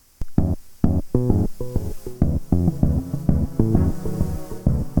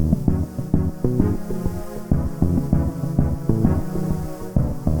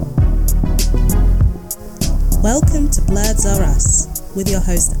Blurs Are Us with your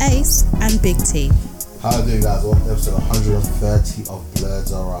host Ace and Big T. How are you doing, guys? Welcome to episode 130 of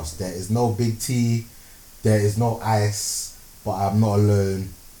Blurs Are Us. There is no Big T, there is no Ice, but I'm not alone.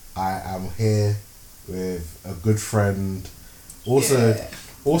 I am here with a good friend. Also,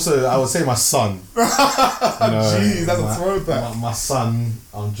 I would say my son. Jeez, that's a throwback. My son.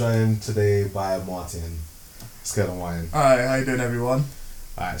 I'm joined today by Martin. Scared of wine. Alright, how you doing, everyone?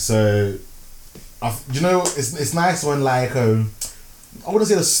 Alright, so it's nice when I wouldn't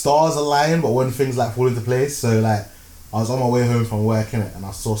say the stars align, but when things fall into place. So I was on my way home from work, innit, and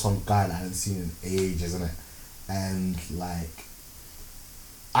I saw some guy that I hadn't seen in ages, innit, and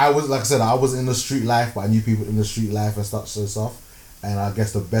I was in the street life, but I knew people in the street life and stuff. And I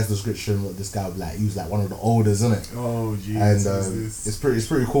guess the best description of this guy would he was one of the oldest, isn't it? Oh, jeez. And it's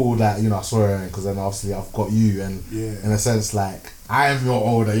pretty cool that I saw him, because then obviously I've got you, and in a sense I am your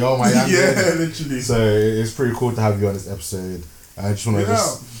older, you're my younger. Yeah, literally. So it's pretty cool to have you on this episode. I just want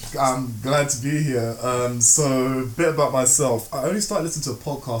to I'm glad to be here. So a bit about myself. I only started listening to a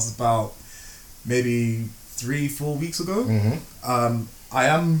podcast about maybe 3-4 weeks ago. Mm-hmm. I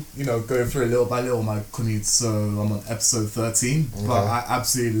am, going through it little by little my commute, so I'm on episode 13. Okay. But I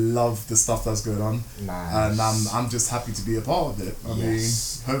absolutely love the stuff that's going on. Nice. And I'm just happy to be a part of it. I mean,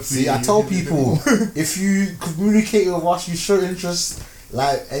 hopefully. See, I tell people, if you communicate with us, you show interest,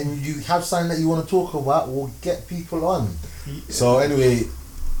 and you have something that you want to talk about, we'll get people on. Yeah. So anyway,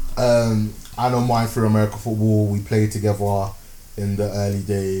 I know mine through American football. We played together in the early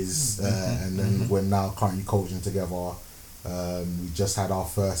days, and then we're now currently coaching together. We just had our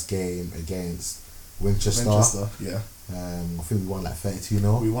first game against Winchester. Yeah. I think we won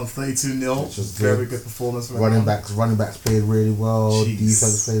 32-0. We won 32-0. Which was very good performance. Running backs played really well. Jeez.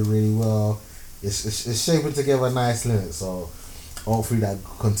 Defense played really well. It's shaping together nicely, so hopefully that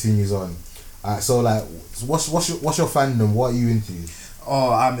continues on. So what's your fandom? What are you into?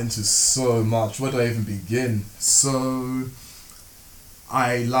 Oh, I'm into so much. Where do I even begin? So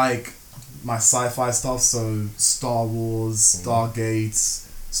I like my sci-fi stuff, so Star Wars, Stargate,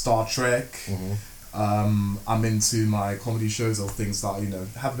 Star Trek. I'm into my comedy shows or things that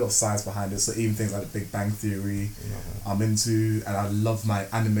have a bit of science behind it, so even things like The Big Bang Theory. I'm into, and I love my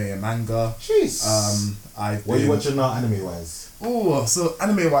anime and manga. Jeez. What are you watching now, anime wise? Oh, so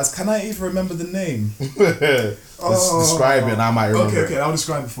anime wise, can I even remember the name? Describe it and I might remember. Okay, I'll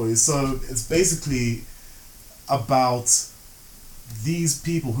describe it for you. So it's basically about these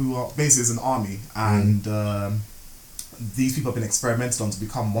people who are basically it's an army, and these people have been experimented on to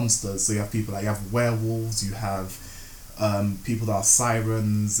become monsters. So you have people you have werewolves, you have people that are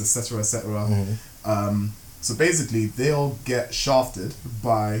sirens, etc. So basically they all get shafted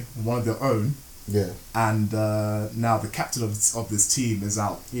by one of their own. Yeah. And now the captain of this team is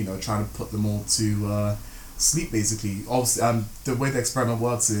out, trying to put them all to sleep, basically. Obviously, the way the experiment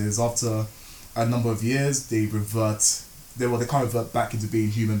works is after a number of years, they can't revert back into being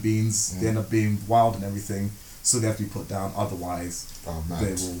human beings. They end up being wild and everything, so they have to be put down. Otherwise,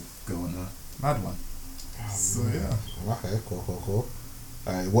 they will go on a mad one. So yeah. Okay, cool.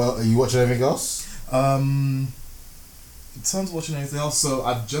 Well, are you watching anything else? In terms of watching anything else, so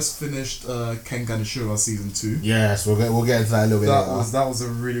I've just finished Kengan Ashura season 2. Yes, we'll get into that a little bit later. That was a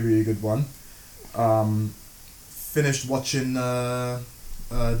really, really good one. Finished watching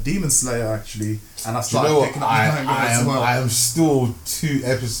Demon Slayer actually, and I've started picking up the manga as well. I am still 2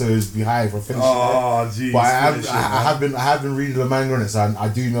 episodes behind from finishing it. Oh, jeez. But I have been reading the manga on it, so I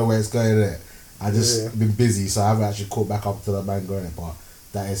do know where it's going in it. I just been busy, so I haven't actually caught back up to the manga in it, but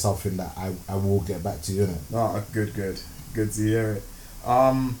that is something that I will get back to, innit? Oh, good to hear it.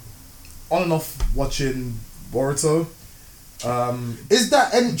 On and off watching Boruto. Is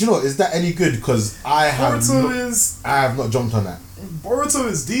that any good? Because I have not jumped on that. Boruto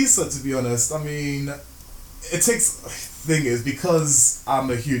is decent, to be honest. I mean, thing is, because I'm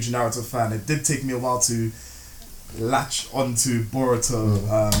a huge Naruto fan, it did take me a while to latch onto Boruto.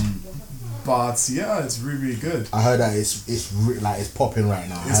 But yeah, it's really, really good. I heard that it's popping right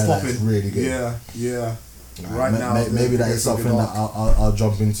now. It's popping. It's really good. Yeah. Right now, maybe that is something that I'll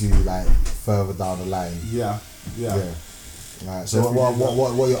jump into further down the line. Yeah. Alright, so what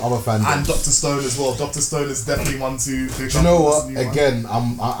are your other fans? And Dr. Stone as well. Dr. Stone is definitely one to pick up. Do you know what? Again,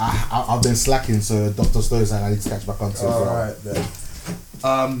 I've been slacking, so Dr. Stone is I need to catch back on to. Alright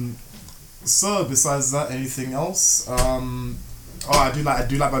then. So besides that, anything else? I do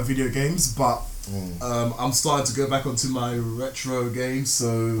like my video games, but I'm starting to go back onto my retro games.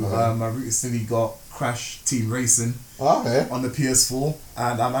 So I recently got Crash Team Racing on the PS4,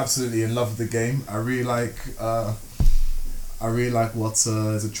 and I'm absolutely in love with the game. I really like what is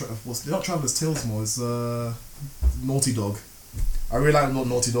it? What's not Traveller's Tales more? It's Naughty Dog. I really like what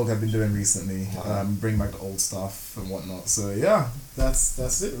Naughty Dog have been doing recently. Okay. Bring back the old stuff and whatnot. So yeah,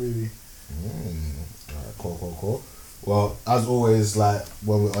 that's it really. Alright, cool. Well, as always, like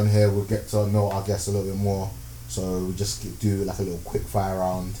when we're on here, we'll get to know our guests a little bit more. So we just do like a little quick fire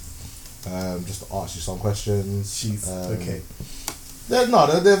round, just to ask you some questions. Jeez. Okay.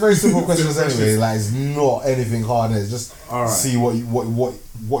 They're very simple questions anyway. Like it's not anything hard. It's just All right. see what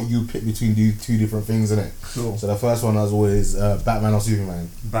you pick between two different things, innit? Cool. So the first one, as always, Batman or Superman.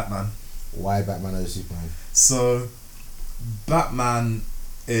 Batman. Why Batman or Superman? So, Batman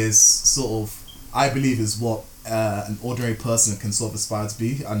is sort of, I believe, is what an ordinary person can sort of aspire to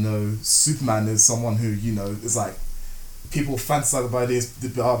be. I know Superman is someone who, you know, is like, people fantasize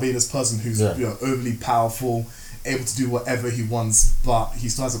about being this person who's Yeah. you know, overly powerful, able to do whatever he wants, but he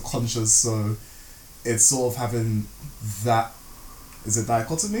still has a conscience. So it's sort of having that, is a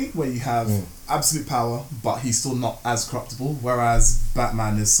dichotomy where you have absolute power, but he's still not as corruptible. Whereas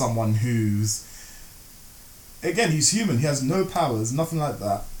Batman is someone who's, again, he's human. He has no powers, nothing like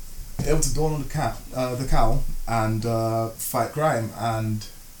that. Able to dawn on the cowl and fight crime, and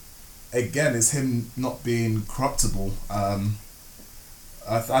again, it's him not being corruptible.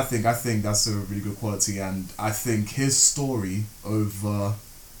 I think that's a really good quality, and I think his story over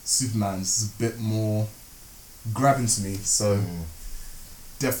Superman's is a bit more grabbing to me. So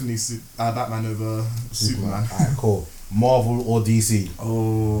definitely Batman over Superman. Alright, cool. Marvel or DC?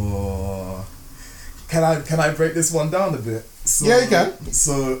 Oh, can I break this one down a bit? So, Yeah, you can.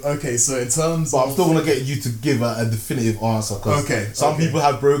 So okay, so in terms, But I'm of, still gonna get you to give a definitive answer, because some okay. people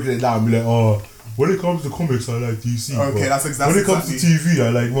have broken it down and be like, oh, when it comes to comics, I like DC. Okay, but that's exactly. when it comes to TV, I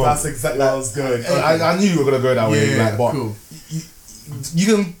like Marvel. That's exactly where I was going. Okay. I knew you were gonna go that way. Yeah, Like, but cool. you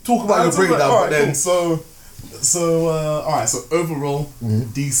can talk about your breakdown, Alright, but then cool. So alright. So overall,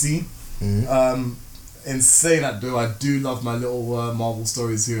 DC. In saying that though, I do love my little Marvel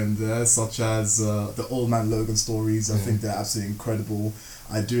stories here and there, such as the Old Man Logan stories. I think they're absolutely incredible.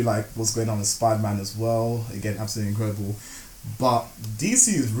 I do like what's going on with Spider-Man as well. Again, absolutely incredible. But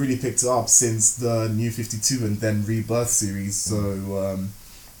DC has really picked it up since the New 52 and then Rebirth series. So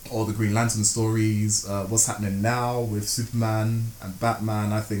all the Green Lantern stories, what's happening now with Superman and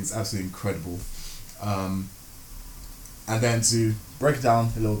Batman, I think is absolutely incredible. And then to break it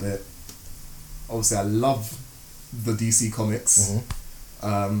down a little bit, obviously I love the DC comics,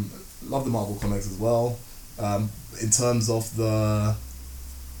 love the Marvel comics as well. In terms of the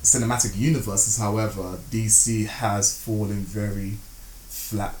cinematic universes, however, DC has fallen very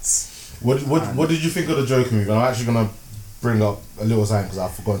flat. what did you think of the Joker movie? I'm actually gonna bring up a little time because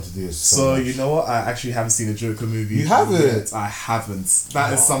I've forgotten to do this. So much. you know what? I actually haven't seen a Joker movie. You haven't? Yet. I haven't.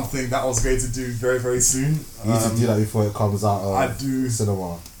 That is something that I was going to do very, very soon. You need to do that before it comes out. I do.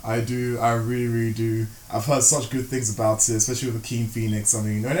 Cinema. I do. I really, really do. I've heard such good things about it, especially with Joaquin Phoenix. I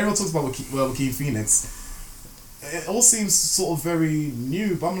mean, when everyone talks about Joaquin Phoenix, it all seems sort of very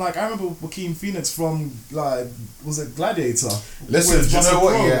new. But I'm like, I remember Joaquin Phoenix from, like, was it Gladiator? Listen, With do you know Russell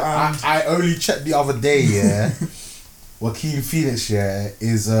what? Crowe, Yeah, and- I only checked the other day. Yeah, Joaquin Phoenix. Yeah,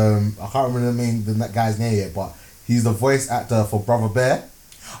 is I can't remember the guy's name yet, but he's the voice actor for Brother Bear.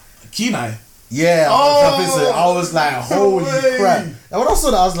 Kenai. Yeah, Oh, I was like, holy way. crap! And when I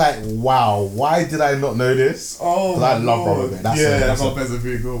saw that, I was like, wow, why did I not know this? Oh, 'Cause I my love Lord. Brother Bear. That's a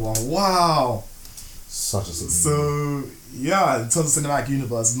very good one. Wow. Such a So yeah, in terms of cinematic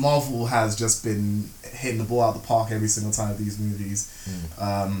universe, Marvel has just been hitting the ball out of the park every single time of these movies.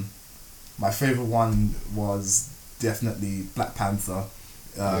 My favorite one was definitely Black Panther.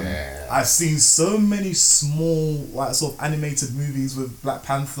 Yeah. I've seen so many small, like, sort of animated movies with Black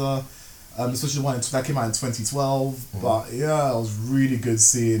Panther, especially the one that came out in 2012. But yeah, it was really good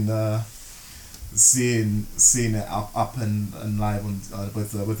seeing it up and live on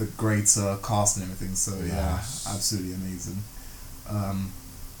with a great cast and everything. So yeah, absolutely amazing.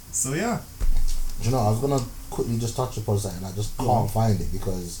 So yeah. Do you know, I was gonna quickly just touch upon something. I just can't find it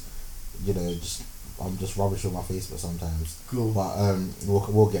because, you know, I'm just rubbish with my Facebook sometimes. Cool. But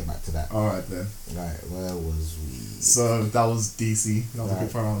we'll get back to that. All right then. Right, where was we? So that was DC. That was a good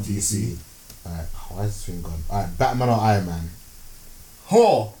far on DC. Alright, why is this thing gone? Alright, Batman or Iron Man?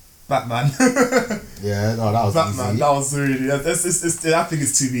 Oh, Batman. Yeah, no, that was Batman. easy. That was really. I think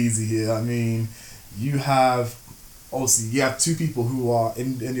it's too easy here. I mean, you have two people who are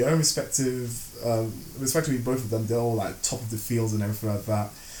in their own respectively both of them. They're all like top of the fields and everything like that.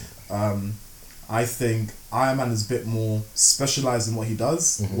 I think Iron Man is a bit more specialized in what he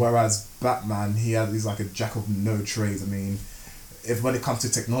does, whereas Batman, he's like a jack of no trades. I mean, when it comes to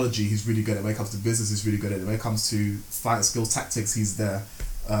technology, he's really good at it. When it comes to business, he's really good at it. When it comes to fight skills, tactics, he's there.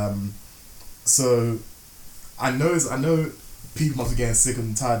 So I know people must be getting sick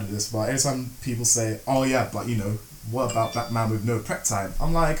and tired of this, but every time people say, "Oh yeah, but you know, what about that man with no prep time?"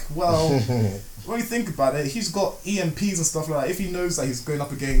 I'm like, well, when you think about it, he's got EMPs and stuff like that. If he knows that he's going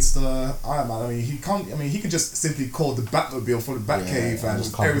up against Iron Man, I mean, he can't. I mean, he could just simply call the Batmobile from the Batcave and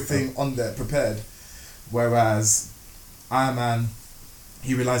just everything on there prepared. Whereas Iron Man,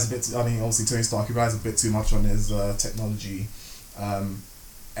 he relies a bit. I mean, obviously Tony Stark, he relies a bit too much on his technology.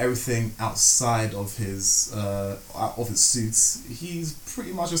 Everything outside of his suits, he's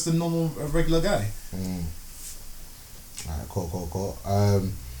pretty much just a normal, regular guy. Alright, cool.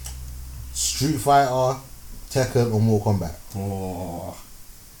 Street Fighter, Tekken, or Mortal Kombat? Oh,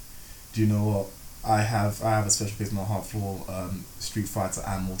 do you know what? I have a special place in my heart for Street Fighter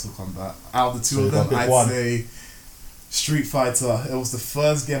and Mortal Kombat. Out of the two of them, I'd say Street Fighter. It was the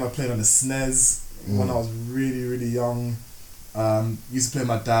first game I played on the SNES when I was really, really young. Used to play with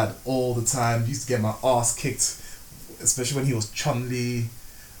my dad all the time. Used to get my ass kicked, especially when he was Chun-Li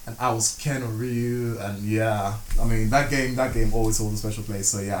and I was Ken or Ryu. And yeah, I mean that game always holds a special place.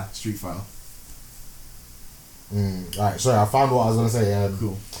 So yeah, Street Fighter. Alright, sorry, I found what I was gonna say.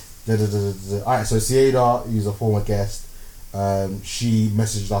 Cool. Alright, so Cieda, who's a former guest, she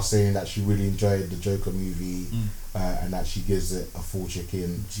messaged us saying that she really enjoyed the Joker movie. And that she gives it a full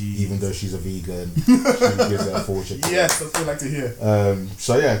chicken. Jeez. Even though she's a vegan, she gives it a full chicken. Yes, that's what I like to hear.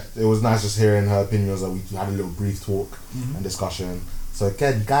 So yeah, it was nice just hearing her opinions. We had a little brief talk and discussion. So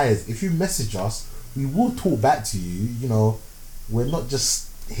again, guys, if you message us, we will talk back to you. You know, we're not just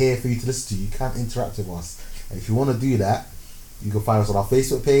here for you to listen to. You can interact with us. And if you want to do that, you can find us on our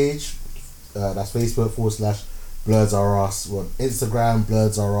Facebook page. That's Facebook.com/Blurs Are Us. We're on Instagram,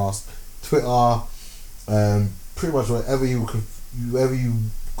 Blurs Are Us, Twitter. Pretty much wherever you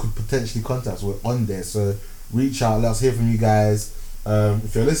could potentially contact us, we're on there. So reach out, let us hear from you guys.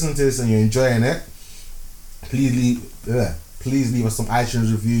 If you're listening to this and you're enjoying it, please leave us some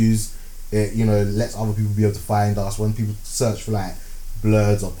iTunes reviews. It lets other people be able to find us. When people search for like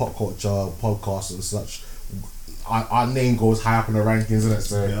Blurs or pop culture podcasts and such, our name goes high up in the rankings, isn't it?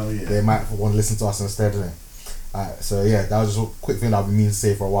 So they might want to listen to us instead, isn't it? Alright, so yeah, that was just a quick thing that I've been meaning to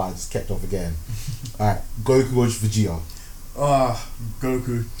say for a while. I just kept on forgetting. Alright, Goku or Vegeta?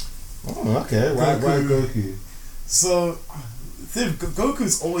 Goku. Oh, okay. Why Goku? So,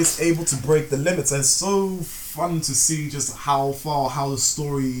 Goku's always able to break the limits, and it's so fun to see just how the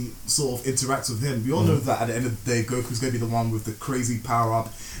story sort of interacts with him. We all know that at the end of the day, Goku's going to be the one with the crazy power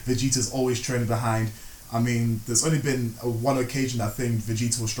up. Vegeta's always training behind. I mean, there's only been one occasion I think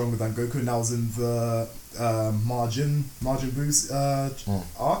Vegeta was stronger than Goku, and that was in the Majin Buu's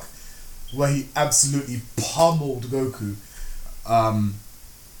arc, where he absolutely pummeled Goku.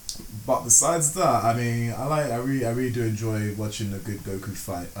 But besides that, I mean, I really do enjoy watching a good Goku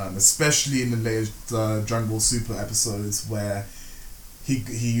fight, especially in the latest Dragon Ball Super episodes where he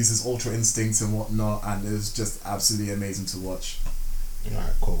uses Ultra Instincts and whatnot, and it's just absolutely amazing to watch.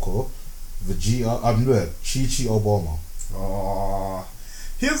 Alright, cool. Vegeta, Chi-Chi or Bulma?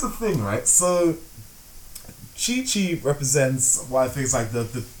 Here's the thing, right? So Chi-Chi represents what I think is like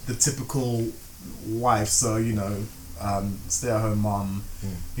the typical wife. So stay at home mom,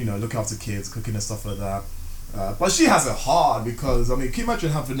 look after kids, cooking and stuff like that. But she has it hard because, I mean, can you imagine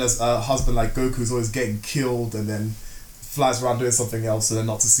having a husband like Goku who's always getting killed and then flies around doing something else and then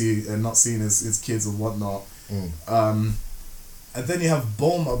not seeing his kids or whatnot. And then you have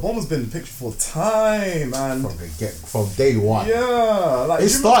Bulma. Bulma's been in the picture for time, and from day one. Yeah, like it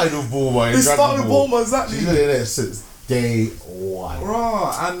started with Bulma. It started with Bulma, exactly. She's been in there since day one.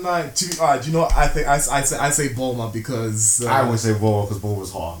 Right, and like, do you know what? I think I say Bulma because I would say Bulma because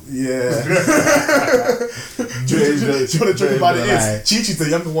Bulma's hot. Yeah. do you want to joke about it? Is Chi-Chi's the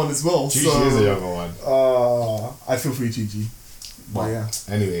younger one as well. Chi-Chi is the younger one. I feel for you, Chi-Chi. But yeah.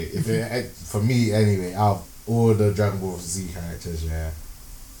 Anyway, for me, out all the Dragon Ball Z characters,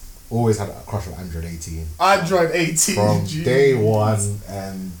 always had a crush on Android 18. Android 18 from day one,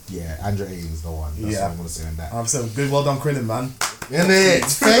 and Android 18 is the one. That's what I'm gonna say on that. I'm saying good, well done, Krillin, man.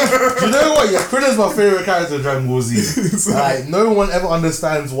 Innit? You know what? Krillin's my favorite character in Dragon Ball Z. Like no one ever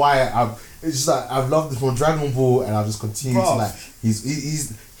understands why it's just like I've loved this from Dragon Ball, and I've just continued to like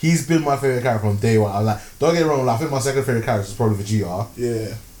he's been my favorite character from day one. I'm like, don't get me wrong, I think my second favorite character is probably Vegeta.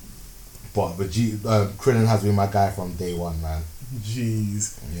 Yeah. But Krillin has been my guy from day one, man.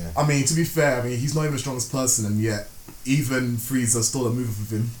 Jeez. Yeah. I mean, to be fair, he's not even the strongest person, and yet even Frieza stole a move with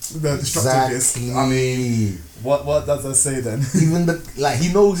him. The destructiveness. I mean, what does that say then? Even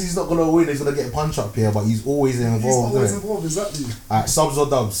he knows he's not gonna win. He's gonna get a punch up here, but he's always involved. He's always involved, exactly. Alright, subs or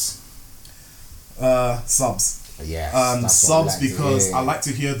dubs? Subs. Yes. Subs because I like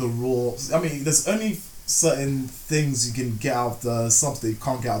to hear the raw. I mean, there's only certain things you can get out of the subs that you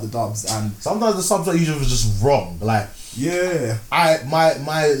can't get out of the dubs, and sometimes the subs are usually just wrong. Like yeah,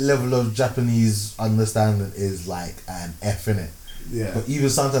 my level of Japanese understanding is like an F in it. yeah. But even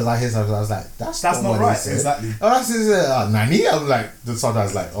sometimes I hear something, I was like, that's That's not what right. he said. Exactly. Oh, that's his Nani. I'm like,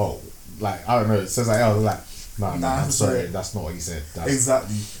 sometimes like, oh, like I don't know. It says like, oh, like, nah, I'm sorry, that's not what he said. That's,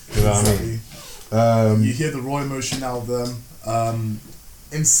 Exactly. You know exactly. what I mean? You hear the raw emotion out of them.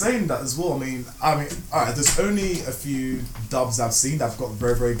 In saying that as well, I mean, alright. There's only a few dubs I've seen that've got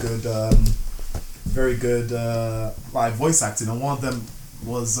very good like voice acting, and one of them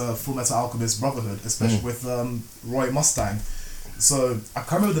was Full Metal Alchemist Brotherhood, especially with Roy Mustang. So I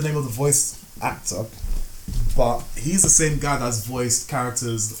can't remember the name of the voice actor, but he's the same guy that's voiced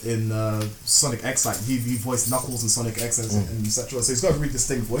characters in Sonic X. Like he voiced Knuckles in Sonic X and etc. So he's got a really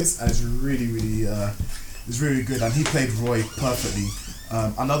distinct voice, and it's really good. And he played Roy perfectly.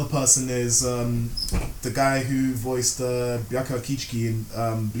 Another person is the guy who voiced Byakuya Kichiki in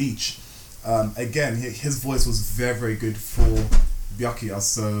Bleach. Again, his voice was very good for Byakuya.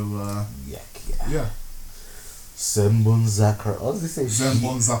 So yeah. Senbon Zakura. What does he say?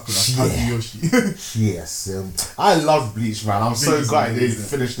 Zenbon Sakura. Kazuyoshi. Yes. I love Bleach, man. I'm so Bleach is glad they amazing.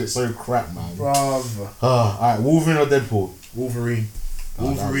 finished it so crap, man. Bruv. Alright, Wolverine or Deadpool? Wolverine.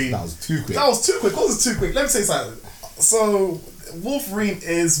 Oh, that was too quick. That was too quick. What was too quick? Let me say something. So, Wolverine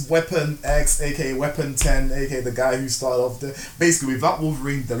is Weapon X, aka Weapon 10, aka the guy who started off the. Basically, without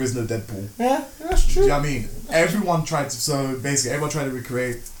Wolverine, there is no Deadpool. Yeah, that's true. Do you know what I mean? Everyone tried to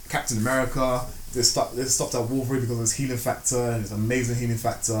recreate Captain America. They stopped at Wolverine because of his healing factor and his amazing healing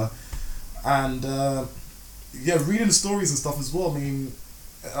factor. And reading the stories and stuff as well. I mean,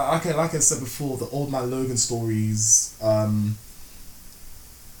 like I said before, the Old Man Logan stories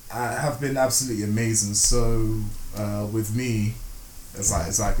have been absolutely amazing. So with me, it's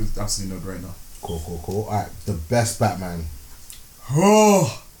absolutely no brainer. Cool. Alright, the best Batman,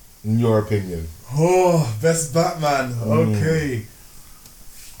 Oh, in your opinion? best Batman. Okay.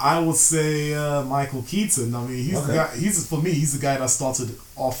 I would say Michael Keaton. I mean, he's the guy. He's the guy that started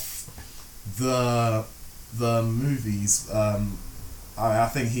off the movies. I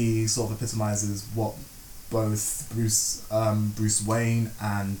think he sort of epitomizes what both Bruce Wayne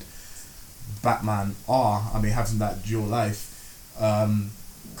and Batman are. I mean, having that dual life.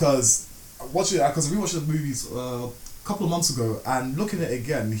 Because I rewatched the movies a couple of months ago, and looking at it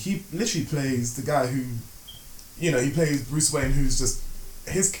again, he literally plays the guy who, he plays Bruce Wayne, who's just.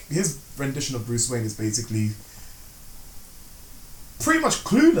 His rendition of Bruce Wayne is basically pretty much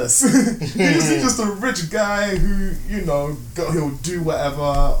clueless. He's just a rich guy who, he'll do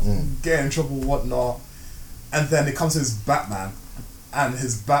whatever, get in trouble, whatnot. And then it comes to his Batman, and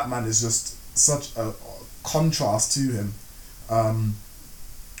his Batman is just such a contrast to him.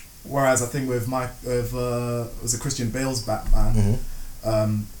 Whereas I think with was it Christian Bale's Batman? I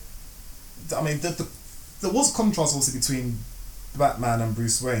mean, there was contrast also between Batman and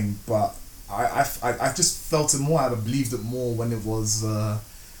Bruce Wayne, but I just felt it more. I believed it more when it was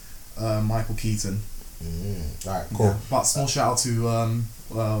Michael Keaton. Alright, cool. Yeah. But small shout out to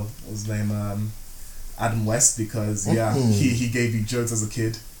what's his name, Adam West, because he gave me jokes as a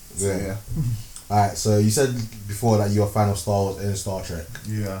kid. So, yeah. Alright, so you said before that you're a fan of Star Wars and Star Trek.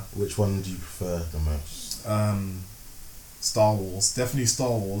 Yeah. Which one do you prefer the most? Star Wars, definitely Star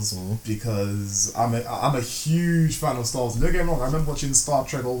Wars, because I'm a huge fan of Star Wars. Don't get me wrong, I remember watching Star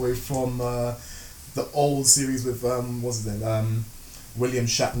Trek all the way from the old series with what's his name, William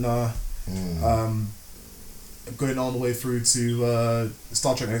Shatner, going all the way through to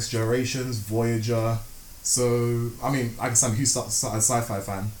Star Trek Next Generations, Voyager. So I mean, like I said, I'm a huge sci-fi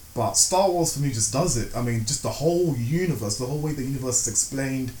fan, but Star Wars for me just does it. I mean, just the whole universe, the whole way the universe is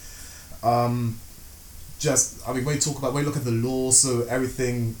explained. When you look at the lore, so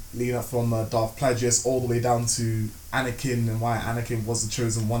everything leading up from Darth Plagueis all the way down to Anakin and why Anakin was the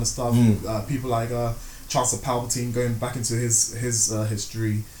chosen one and stuff. People like Chancellor Palpatine going back into his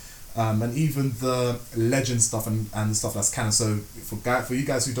history, and even the legend stuff and the stuff that's canon. So for you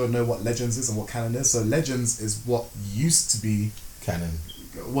guys who don't know what Legends is and what canon is, so Legends is what used to be canon.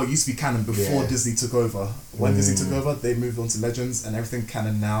 What used to be canon before Disney took over. When Disney took over, they moved on to Legends, and everything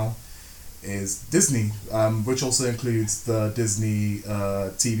canon now is Disney, which also includes the Disney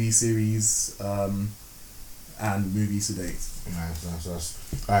TV series and movies to date.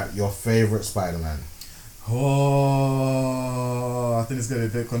 Nice. Alright, your favourite Spider-Man? I think it's going to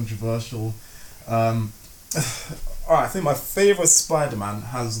be a bit controversial. Alright, I think my favourite Spider-Man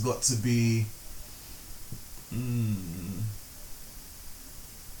has got to be...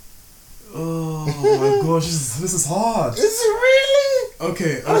 Oh my gosh, this is hard. Is it really?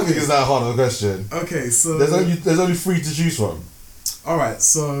 Okay. I don't think it's that hard of a question. Okay, so There's only 3 to choose from. all right,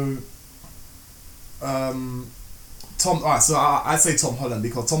 so Tom. All right, so I'd say Tom Holland,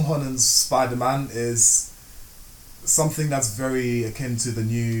 because Tom Holland's Spider-Man is something that's very akin to the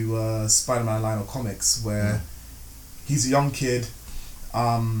new Spider-Man line of comics, where he's a young kid,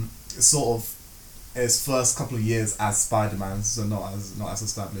 sort of his first couple of years as Spider-Man, so not as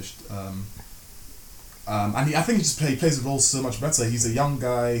established. And I think he just plays the role so much better. He's a young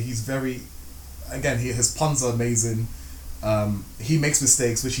guy. He's very, again, his puns are amazing. He makes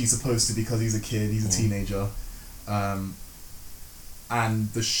mistakes, which he's supposed to because he's a kid. He's a teenager. And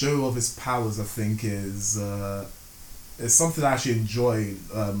the show of his powers, I think, is something I actually enjoy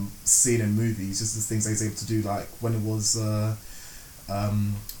seeing in movies. Just the things that he's able to do, like when it was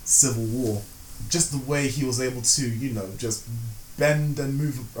Civil War. Just the way he was able to, just bend and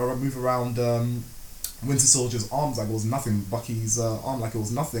move around Winter Soldier's arms like it was nothing. Bucky's arm like it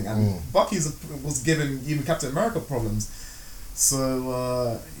was nothing, and Bucky's was giving even Captain America problems.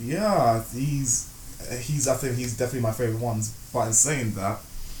 So he's I think he's definitely my favorite ones. But in saying that,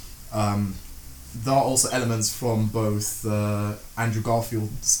 there are also elements from both Andrew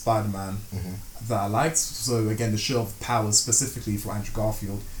Garfield's Spider-Man that I liked. So again, the show of powers specifically for Andrew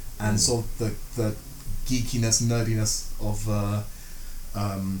Garfield, and sort of the geekiness, nerdiness of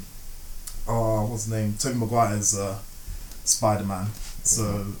what's his name? Tobey Maguire's Spider-Man.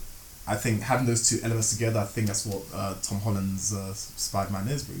 So I think having those two elements together, I think that's what Tom Holland's Spider-Man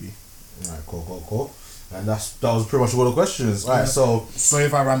is really. Alright, cool. And that was pretty much all the questions. Alright, so sorry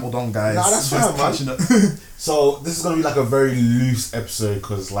if I rambled on, guys. Nah, that's fine, man. So this is gonna be like a very loose episode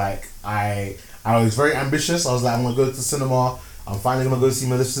because like I was very ambitious. I was like, I'm gonna go to the cinema. I'm finally gonna go see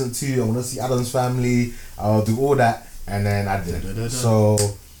Maleficent 2. I'm gonna see Addams Family. I'll do all that, and then I didn't. So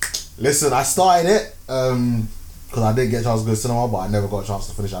listen, I started it because I didn't get a chance to go to cinema, but I never got a chance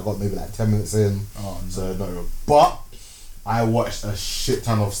to finish. I got maybe like 10 minutes in. Oh, no. So no, but I watched a shit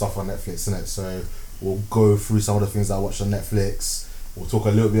ton of stuff on Netflix, innit? So we'll go through some of the things I watched on Netflix. We'll talk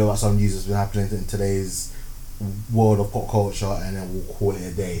a little bit about some news that's been happening in today's world of pop culture, and then we'll call it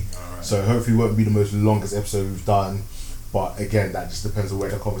a day. Alright. So hopefully it won't be the most longest episode we've done, but again, that just depends on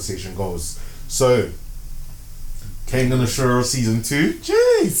where the conversation goes. So, King and the Shore season 2.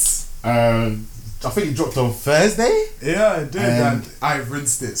 Jeez! I think it dropped on Thursday. Yeah, it did. And I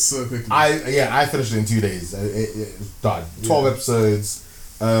rinsed it so quickly. I finished it in 2 days. It was done. 12 episodes.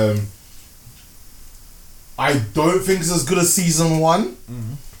 I don't think it's as good as season 1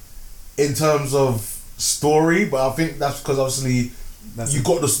 in terms of story, but I think that's because obviously you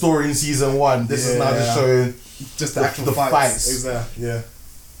got the story in season 1. This is now just showing just the actual fights. Is there? Yeah.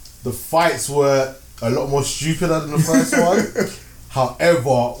 The fights were a lot more stupider than the first one.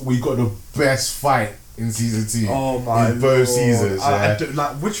 However, we got the best fight in season 2. Oh my in both seasons. I don't,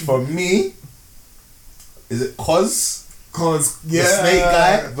 like, which for me, is it Cos? Yeah, the snake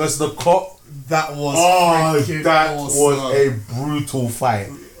guy versus the cop. That was that awesome. was a brutal fight.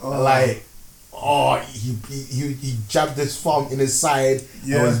 He jabbed his thumb in his side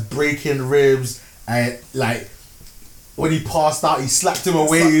and was breaking ribs, and like when he passed out, he slapped him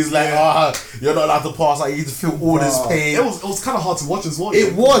away. He's like, you're not allowed to pass out. You need to feel all this pain. It was kind of hard to watch as well.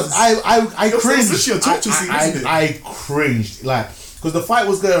 It was. I cringed. It was literally a torture scene, isn't it? I cringed because the fight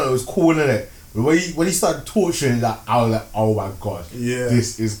was going on. It was cool, innit? But when he started torturing that, I was like, oh my god,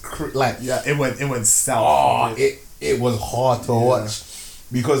 this is it went south. It was hard to watch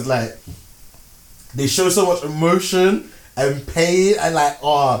because like they show so much emotion and pain and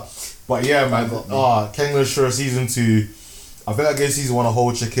but yeah, man. King of Shore season 2. I think I gave season 1 a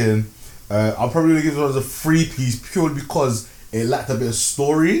whole chicken. I'm probably gonna give it as a 3-piece purely because it lacked a bit of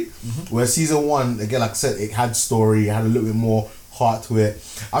story. Where season 1, again, like I said, it had story. It had a little bit more heart to it.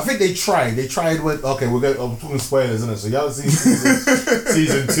 I think they tried. They tried with I'm talking spoilers, isn't it? So you haven't seen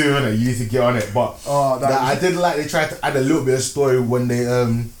season 2, innit? You need to get on it. But I did like they tried to add a little bit of story when they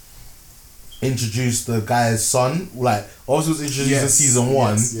introduced the guy's son. Like also was introduced in season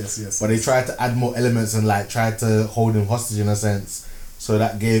 1. Yes. But they tried to add more elements and like tried to hold him hostage in a sense. So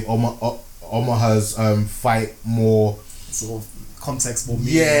that gave Omaha's fight more sort of context, more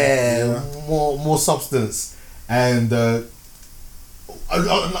meaning. More substance. And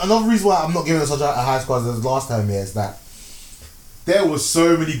another reason why I'm not giving it such a high score as last time is that there were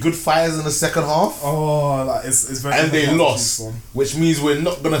so many good fighters in the second half. It's very. And they lost, which means we're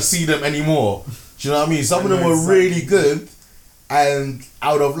not gonna see them anymore. Do you know what I mean? Some of them were really good, and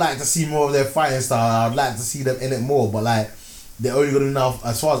I would have liked to see more of their fighting style. I'd like to see them in it more, but like they're only good enough,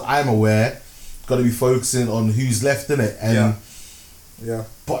 as far as I'm aware. Got to be focusing on who's left in it, and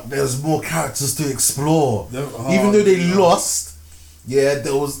but there's more characters to explore. Even though they lost, yeah,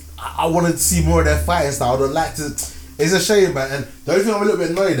 there was. I wanted to see more of their fighting style. I would like to. It's a shame, man. And the only thing I'm a little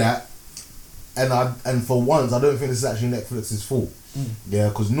bit annoyed at, and for once, I don't think this is actually Netflix's fault. Yeah,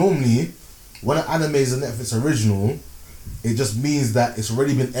 because normally, when an anime is a Netflix original, it just means that it's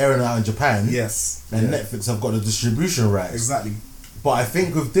already been airing out in Japan. Yes. And Netflix have got the distribution rights. Exactly. But I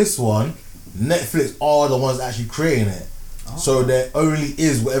think with this one, Netflix are the ones actually creating it. So there only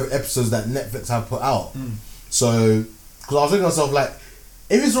is whatever episodes that Netflix have put out. So, because I was thinking to myself, like,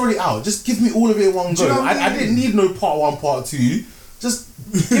 if it's already out, just give me all of it in one go. You know what I didn't need no part 1, part 2. Just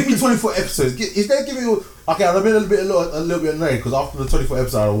give me 24 episodes. If they give me all, okay, I'd have been a little bit annoyed because after the 24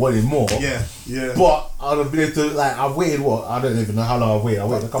 episodes, I wanted more. Yeah. But I'd have been able to, like, I've waited what? I don't even know how long I've waited. I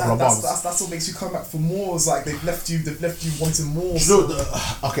waited a couple of months. That's what makes you come back for more. It's like they've left you wanting more. You know,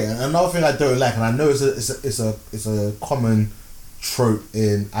 okay, another thing I don't like, and I know it's a common trope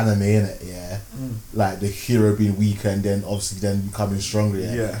in anime, innit? Yeah, like the hero being weaker and then obviously then becoming stronger.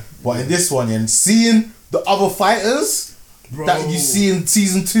 Yeah. But in this one, and seeing the other fighters that you see in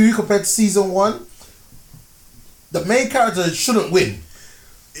season 2 compared to season 1, the main character shouldn't win.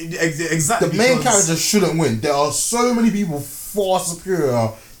 Exactly. The main character shouldn't win. There are so many people far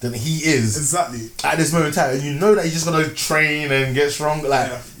superior than he is. Exactly. At this moment in time, and you know that he's just gonna train and get stronger. Like,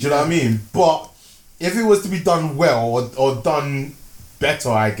 do you know what I mean? But if it was to be done well or done better,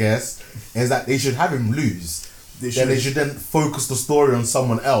 I guess, is that they should have him lose. They should then focus the story on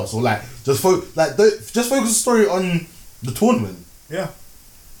someone else, or like just focus the story on the tournament. Yeah.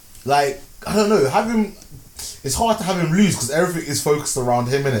 Like, I don't know, have him. It's hard to have him lose because everything is focused around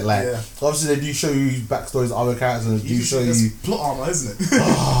him, innit? Like, obviously they do show you backstories of other characters and do show you plot armor, isn't it?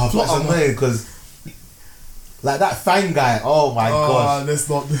 Plot armor, because like that Fang guy. Oh my gosh, that's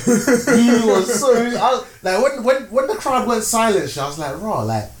not. He was so like when the crowd went silent, I was like, raw,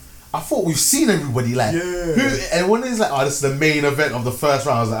 like. I thought we've seen everybody, like, and when it's like, this is the main event of the first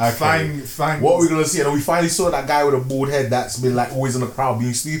round, I was like, okay, Fang, what are we gonna see? And we finally saw that guy with a bald head that's been like always in the crowd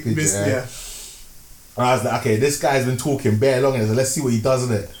being stupid. And I was like, okay, this guy's been talking bare long, and so let's see what he does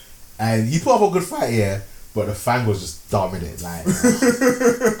in it. And he put up a good fight, but the Fang was just dominant. Like,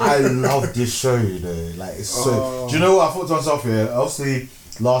 I love this show, like, it's so. Do you know what I thought to myself? Obviously,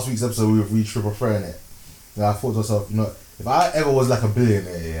 last week's episode we were triple threating it. And I thought to myself, if I ever was like a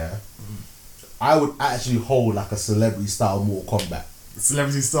billionaire, I would actually hold like a celebrity style Mortal Kombat.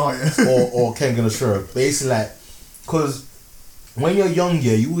 Celebrity style, or Kengan Ashura. Basically, like, because when you're young,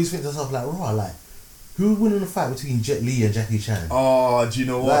 you always think to yourself, like, like, who would win in a fight between Jet Li and Jackie Chan? Oh, do you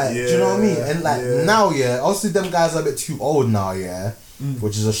know what? Like, do you know what I mean? And like, now, obviously them guys are a bit too old now,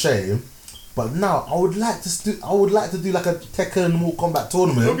 which is a shame. But now, I would like to do like a Tekken Mortal Kombat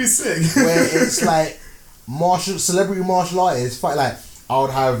tournament. That'd be sick. Where it's like, celebrity martial artists fight. Like, I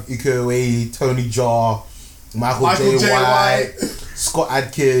would have Iko Tony Jaa, Michael J. White, Scott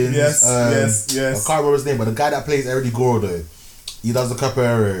Adkins. Yes. I can't remember his name, but the guy that plays Eddie Gordo, he does the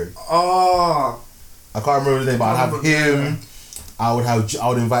capoeira. I can't remember his name, but I'd have him. I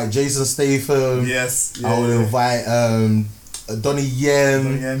would invite Jason Statham. I would invite Donnie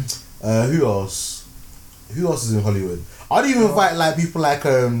Yen. Who else? Who else is in Hollywood? I'd even invite like people like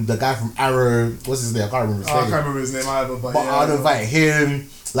the guy from Arrow. What's his name? I can't remember his name. I can't remember his name either. But I'd invite him.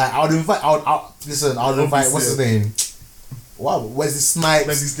 Like, I'd invite. I'd invite. What's his name? Wow, Wesley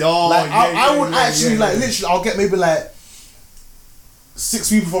Snipes. I would actually literally. I'll get maybe like 6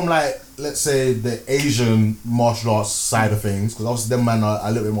 people from like, let's say, the Asian martial arts side of things, because obviously them men are a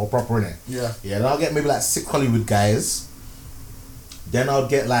little bit more proper in it. Yeah. Then I'll get maybe like 6 Hollywood guys. Then I'll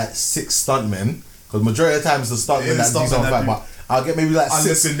get like 6 stuntmen. Because majority of the time it's the stuntmen that do something, but I'll get maybe like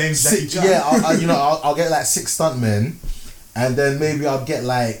six. Yeah, I'll get like 6 stuntmen, and then maybe I'll get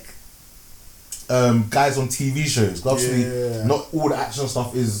like guys on TV shows. Obviously, not all the action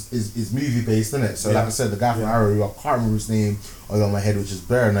stuff is movie based, isn't it? So like I said, the guy from Arrow, I can't remember his name on my head, which is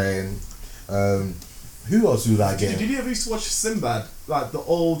Berna. And who else would I get? Did you ever used to watch Sinbad, like the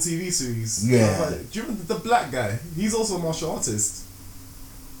old TV series? Yeah. Do you remember the black guy? He's also a martial artist.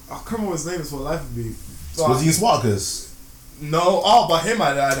 I can't remember his name for the life of me. Was he in Spartacus? No, but him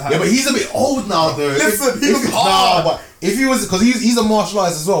I'd have. Yeah, but he's a bit old now, though. Listen, he was hard. But if he was, because he's a martial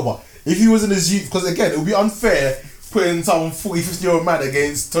artist as well, but if he was in his youth, because again, it would be unfair putting some 40, 50-year-old man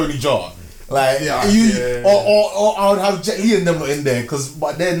against Tony Jaa. Like, or I would have Jet Li and them not in there,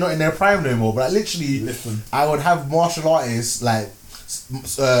 but they're not in their prime no more. But like, literally, I would have martial artists, like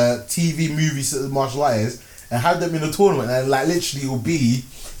TV, movie martial artists, and have them in the tournament, and like literally it will be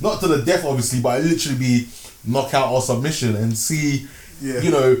not to the death, obviously, but it literally be knockout or submission, and see,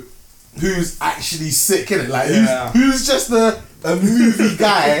 who's actually sick in it. Like, who's just a movie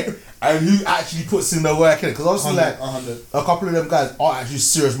guy and who actually puts in the work in it. Because obviously, 100. a couple of them guys are actually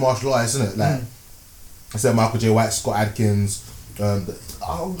serious martial artists, isn't it? Like, I said Michael J. White, Scott Adkins. I'm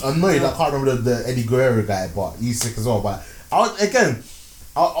annoyed. I can't remember the Eddie Guerrero guy, but he's sick as well. But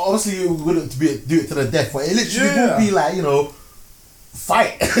obviously, we wouldn't do it to the death, but it literally would be like, you know,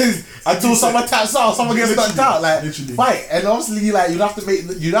 fight until someone taps out, someone gets knocked out, like fight. And obviously, like you'd have to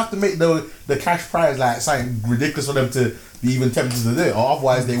make the cash prize like something ridiculous for them to be even tempted to do it, or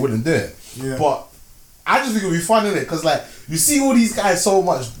otherwise they wouldn't do it. Yeah. But I just think it'd be fun, innit? Because like you see all these guys so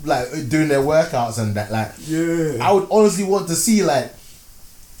much like doing their workouts and that, like I would honestly want to see like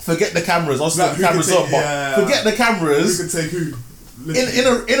forget the cameras, also like, the cameras up, but forget the cameras. Who can take who?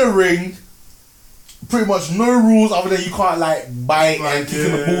 In a ring. Pretty much no rules other than you can't like bite and kick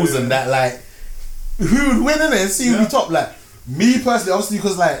in the balls and that. Like who would win in it and see who top? Like me personally, obviously,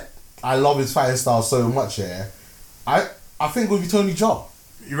 because like I love his fighting style so much. Yeah, I think it would be Tony Jaa.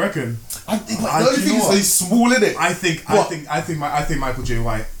 You reckon? I think the only thing is he's small in it. I think Michael J.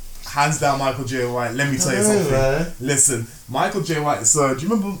 White, hands down Michael J. White. Let me tell you something. Man. Listen, Michael J. White. So do you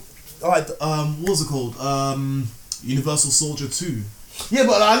remember? Like what was it called? Universal Soldier 2. Yeah,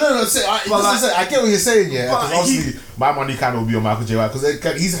 but I know. I get what you're saying. Yeah, because obviously my money kind of will be on Michael J. White because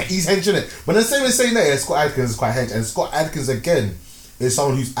he's henching it. But the same as saying that, Scott Adkins is quite hench, and Scott Adkins again is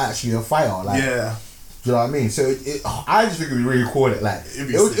someone who's actually a fighter. Like, do you know what I mean? So I just think it'd be really cool. Like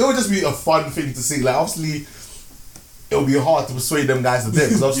it would just be a fun thing to see. Like obviously, it would be hard to persuade them guys to do it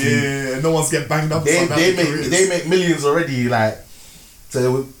because obviously, no one's getting banged up. They make millions already. Like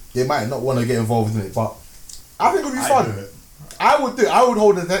so they might not want to get involved in it, but I think it would be fun. I would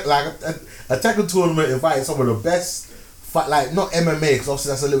hold a Tekken tournament, inviting some of the best fight, like not MMA because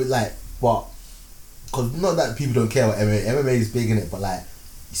obviously that's a little bit like, but because not that people don't care about MMA. MMA is big in it, but like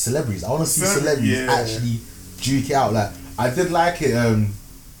celebrities, I want to see celebrities actually duke it out. Like I did like it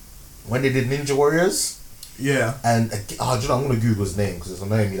when they did Ninja Warriors. Yeah. And do you know, I'm gonna Google his name because it's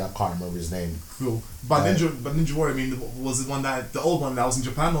annoying me that I can't remember his name. Cool. But Ninja Warrior, I mean, was it the old one that was in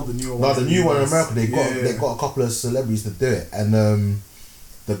Japan or the newer one? No, the new one in America. They got a couple of celebrities to do it, and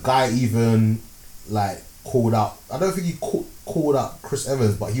the guy even like called out. I don't think he called out Chris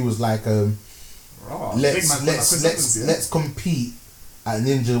Evans, but he was like, let's compete at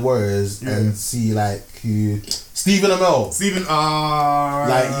Ninja Warriors and see like who Stephen Amell.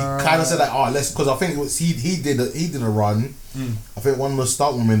 Like he kind of said like let's, because I think it was he did a run. I think one of the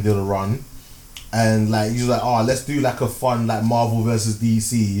stunt women did a run, and like he was like let's do like a fun like Marvel versus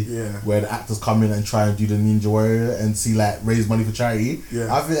DC where the actors come in and try and do the Ninja Warrior and see like raise money for charity.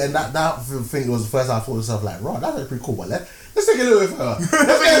 I think and that thing was the first time I thought to myself like that's pretty cool, but let's take a little bit further.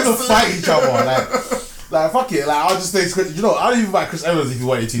 Let's get them to fight each other like fuck it, like I'll just say, you know, I'll even buy Chris Evans if you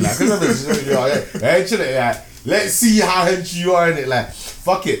wanted to, like Chris Evans, let's see how hench you are in it, like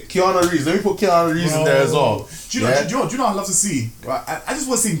fuck it, Keanu Reeves, let me put Keanu Reeves in there as well. Do you know what I'd love to see? Right, I just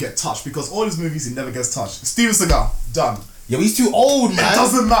want to see him get touched because all his movies he never gets touched. Steven Seagal, done. Yeah, but he's too old, man. It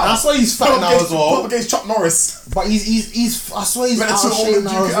doesn't matter. That's why he's fat now as well. Up against Chuck Norris. But he's I swear he's out of shape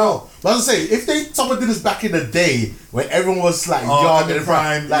now as well. But as I say, if someone did this back in the day when everyone was like young and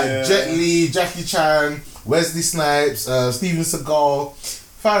prime, like Jet Li, Jackie Chan, Wesley Snipes, Steven Seagal,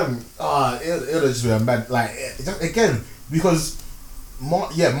 fam, it'll just be a mad, like, again, because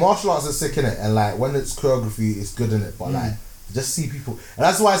martial arts is sick in it, and like when it's choreography, it's good in it, but like just see people, and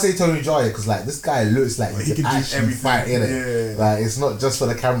that's why I say Tony Jaa, because like this guy looks like he can actually fight in it. Like it's not just for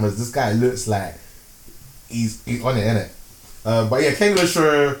the cameras. This guy looks like he's on it, innit? But yeah, King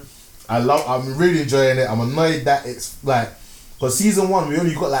Lusher, I'm really enjoying it. I'm annoyed that it's like, because season 1 we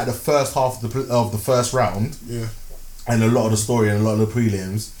only got like the first half of the first round, and a lot of the story and a lot of the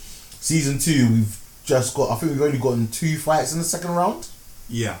prelims. Season 2 we've just got, I think we've only gotten 2 fights in the second round.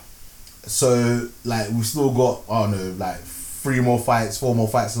 So like we've still got, I don't know, like 4 more fights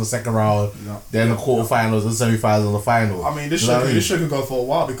in the second round, then the quarterfinals and semi-finals and the final. I mean, this show can go for a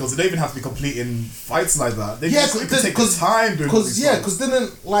while because they don't even have to be completing fights like that. They can take time doing it. Because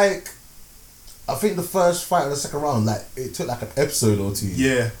then like, I think the first fight of the second round, like it took like an episode or 2.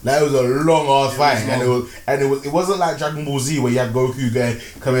 Like it was a long ass fight, and it wasn't like Dragon Ball Z where you had Goku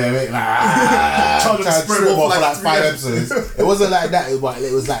come here and make like trying to trip off for like 5 episodes. It wasn't like that, but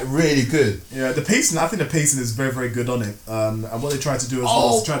it was like really good. Yeah, the pacing. I think the pacing is very, very good on it. And what they tried to do as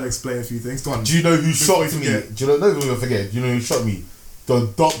well is try to explain a few things. Go on. Do you know who shocked me? Do you know who shot me? The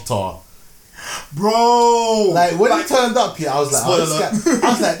Doctor. Bro, like when he turned up here, I was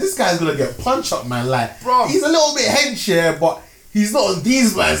like, this guy's gonna get punch up, man. Like, bro, he's a little bit hench here, but he's not on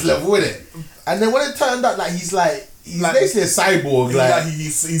these guys' level with it. And then when it turned out, like he's basically a cyborg. Like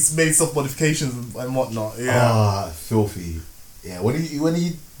he's made some modifications and whatnot. Filthy. Yeah, when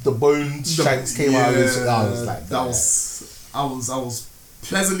the bone shanks came out of his, I was like, I was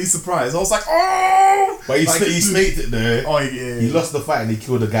pleasantly surprised. I was like, oh! But he snaked it though. Oh yeah. He lost the fight and he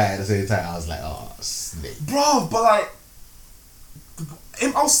killed the guy at the same time. I was like, oh, snake. Bro, but like,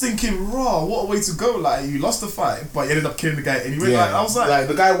 I was thinking, raw, what a way to go. Like, you lost the fight, but you ended up killing the guy anyway. Yeah, like, I was like,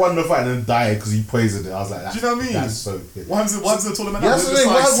 the guy won the fight and then died because he poisoned it. I was like, do you know what I mean? That's so good. What happens to the tournament? Yeah, that's the thing.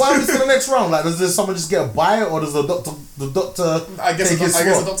 What happens to the next round? Like, does someone just get a bite, or does the doctor? I guess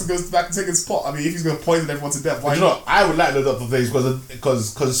the doctor goes back and takes his spot. I mean, if he's gonna poison everyone to death, why not? I would like the doctor things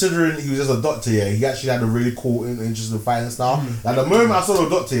because considering he was just a doctor, yeah, he actually had a really cool, interesting fighting style. Like the moment I saw the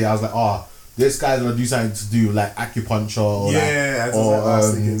doctor, yeah, I was like, oh, this guy's gonna do something to do with like acupuncture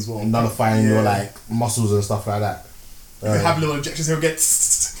or nullifying your like muscles and stuff like that. Have little injections, he'll get.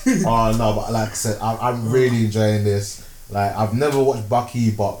 Oh no, but like I said, I'm really enjoying this. Like I've never watched Bucky,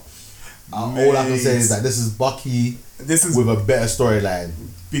 but all I can say is that this is Bucky. With a better storyline.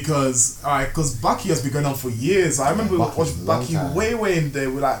 Because Bucky has been going on for years. I remember watching Bucky way in there,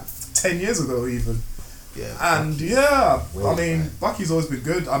 like 10 years ago even. Yeah, and Bucky's always been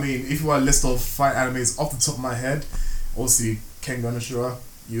good. I mean, if you want a list of fight animes off the top of my head, obviously Kengan Ashura,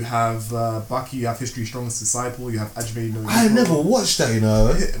 you have Bucky, you have History's Strongest Disciple, you have Ajime no Ippo. I never watched that, you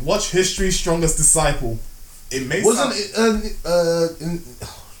know. Watch History's Strongest Disciple. It makes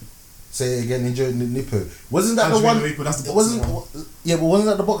say it again, Ninja Nippo. Wasn't that Ajime the one? No Ippo, that's the boxing one. Yeah, but wasn't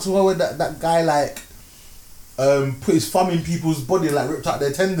that the boxing one where that guy like put his thumb in people's body and like ripped out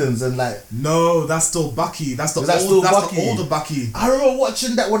their tendons and like. No, that's still Bucky. That's the older Bucky. I remember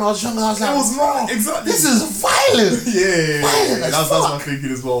watching that when I was younger. I was like, it was wrong. Exactly. This is violent. Yeah. Violent That was my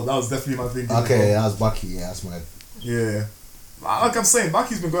thinking as well. That was definitely my thinking. Okay, that was Bucky. Yeah, that's my. Yeah. Like I'm saying,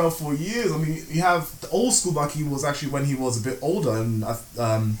 Bucky's been going on for years. I mean, you have the old school Bucky was actually when he was a bit older and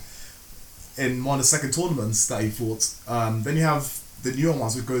in one of the second tournaments that he fought. Then you have the newer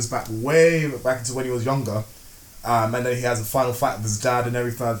ones, which goes way back into when he was younger. And then he has a final fight with his dad and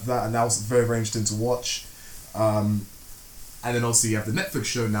everything like that, and that was very, very interesting to watch. And then also you have the Netflix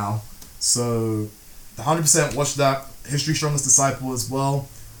show now, so 100% watch that. History's Strongest Disciple as well.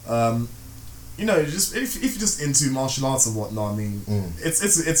 Just if you're just into martial arts and whatnot, I mean,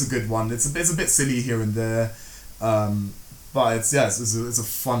 it's a good one. It's a bit silly here and there, but it's a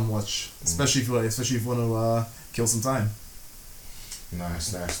fun watch, especially if you want to kill some time.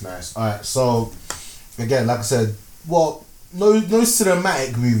 Nice. All right, so. Again, like I said, well, no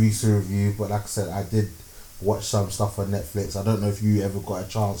cinematic movies to review, but like I said, I did watch some stuff on Netflix. I don't know if you ever got a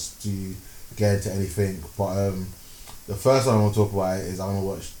chance to get into anything, but the first one I want to talk about is I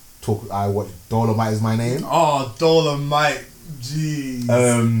watched Dolomite Is My Name. Oh, Dolomite, jeez.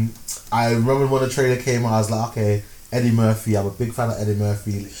 I remember when the trailer came out, I was like, okay, Eddie Murphy. I'm a big fan of Eddie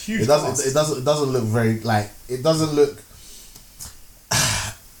Murphy. Huge. It doesn't look very it doesn't look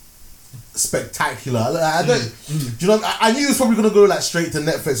spectacular. I don't. Do you know? I knew it was probably gonna go like straight to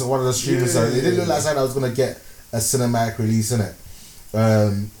Netflix or one of the streaming services. It didn't look like something I was gonna get a cinematic release in it.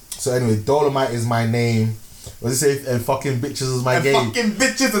 So anyway, Dolomite Is My Name. What does it say? And fucking bitches is my game. Fucking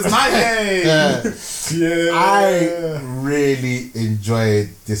bitches is my game. Yeah. I really enjoyed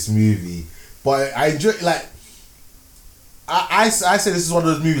this movie, but I enjoy like. I say this is one of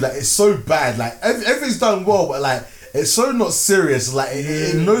those movies like it's so bad. Like everything's done well, but like. It's so not serious. Like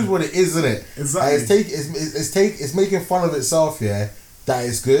it knows what it is, isn't it? Exactly. It's making fun of itself. Yeah, that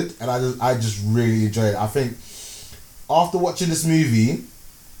is good, and I just really enjoy it. I think after watching this movie,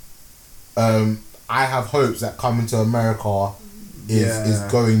 I have hopes that Coming to America is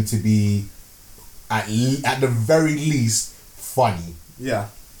going to be at the very least funny. Yeah.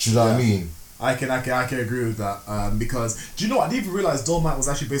 Do you know what I mean? I can agree with that. Because do you know what? I didn't even realize Dolomite was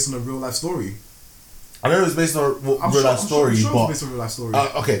actually based on a real life story. I know it was based on a real life story, but it's based on a real life story.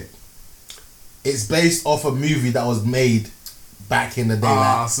 Okay, it's based off a movie that was made back in the day, in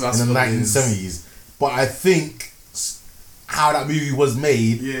the 1970s. But I think how that movie was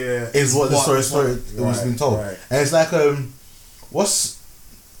made is what the story was being told, and it's like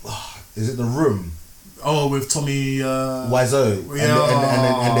is it The Room? Oh, with Tommy Wiseau,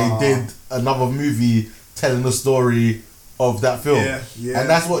 and they did another movie telling the story of that film, and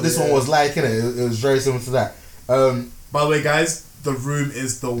that's what this one was like, innit? It was very similar to that. By the way, guys, The Room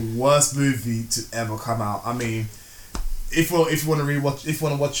is the worst movie to ever come out. I mean, if you want to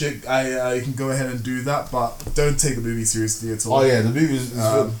watch it, you can go ahead and do that, but don't take the movie seriously at all. Oh yeah, the movie is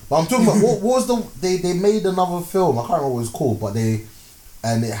but I'm talking about what was they made another film. I can't remember what it was called, but it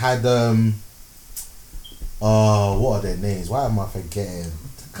had what are their names? Why am I forgetting?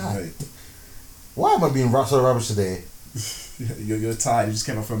 God, why am I being so rubbish today? You're tired. You just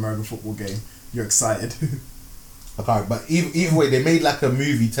came off an American football game. You're excited. I can't. But either way, they made like a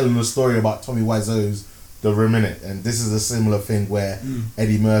movie telling a story about Tommy Wiseau's The Remnant, and this is a similar thing where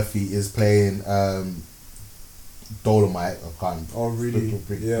Eddie Murphy is playing Dolomite. I can't. Oh really?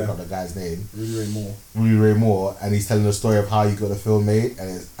 Pick up the guy's name. Rudy Ray Moore, and he's telling the story of how he got the film made,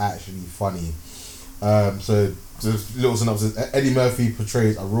 and it's actually funny. So just little synopsis: Eddie Murphy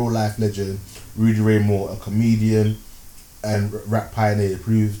portrays a real life legend, Rudy Ray Moore, a comedian and rap pioneer,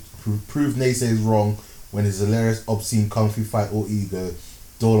 proved naysayers wrong when his hilarious, obscene kung fu fight All Ego,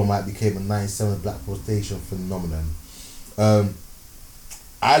 Dolomite became a 97 blaxploitation phenomenon.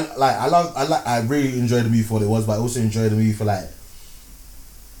 I really enjoyed the movie for what it was, but I also enjoyed the movie for like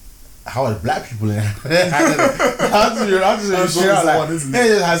how are black people in it? It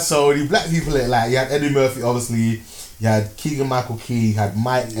had so many black people in it. Like you had Eddie Murphy, obviously. You had Keegan Michael Key. You had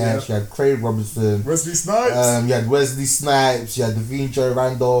Mike Epps. You had Craig Robinson. Wesley Snipes. You had Wesley Snipes. You had Davine Joe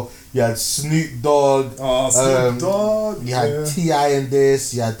Randall. You had Snoop Dogg. Snoop Dogg. You had T.I. in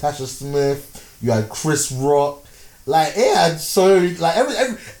this. You had Tasha Smith. You had Chris Rock. Like it had so like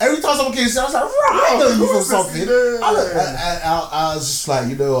every time someone came to see, I was like, I know you from something. I was just like,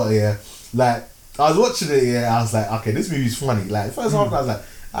 you know what, like I was watching it, I was like, okay, this movie's funny. Like first half, I was like,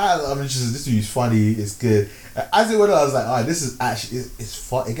 I'm interested. This movie's funny. It's good. As it went on, I was like, alright, this is actually it's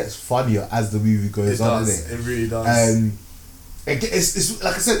fun. It gets funnier as the movie goes on. It really does. It's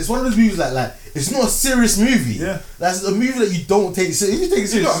like I said, it's one of those movies like it's not a serious movie. Yeah, that's a movie that you don't take seriously. If you take it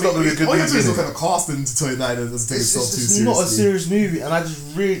seriously, it's not going to be a good movie. All you have to do is look at the casting to tell you that it doesn't take itself too seriously. It's not a serious movie, and I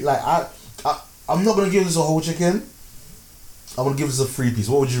just really like I'm not going to give this a whole chicken. I'm going to give this a 3-piece.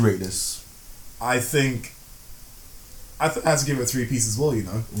 What would you rate this? I think I had to give it a 3-piece as well. You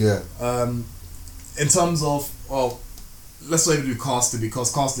know. Yeah. In terms of let's not even do casting,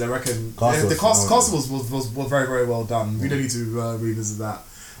 because casting, I reckon the casting was very, very well done. We don't need to revisit that.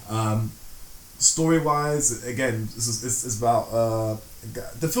 Story wise, again, it's about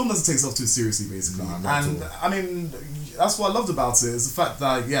the film doesn't take itself too seriously, basically. And I mean, that's what I loved about it, is the fact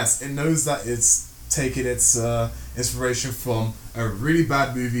that yes, it knows that it's taken its inspiration from a really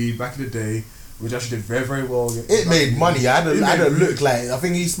bad movie back in the day, which actually did very, very well. It made money. I had a look like, I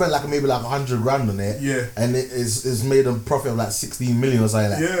think he spent maybe 100 grand on it. Yeah. And it's made a profit of 16 million or something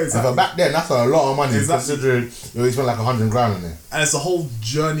like that. Yeah, exactly. And back then, that's a lot of money, exactly. Considering he spent 100 grand on it. And it's a whole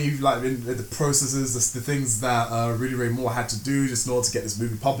journey, in the processes, the things that Rudy Ray Moore had to do just in order to get this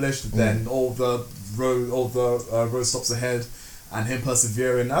movie published. Then all the road stops ahead, and him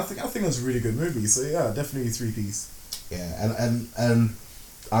persevering. I think it was a really good movie. So yeah, definitely 3-piece. Yeah, and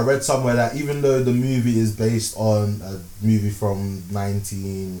I read somewhere that even though the movie is based on a movie from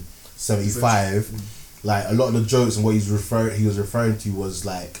 1975, a lot of the jokes and what he was referring to was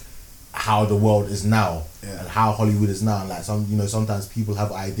how the world is now and how Hollywood is now, and sometimes people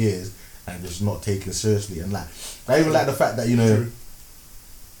have ideas and just not taken seriously, and I even like the fact that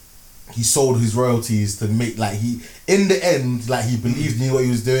he sold his royalties to make he in the end he believed in what he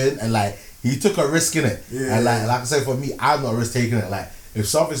was doing, and he took a risk in it, and like I said, for me, I'm not a risk taking it. If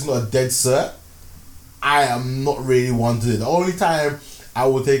something's not a dead cert, I am not really one to do it. The only time I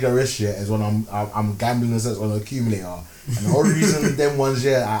will take a risk is when I'm gambling on an accumulator. And the only reason them ones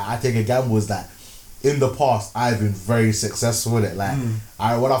I take a gamble is that in the past I've been very successful with it. When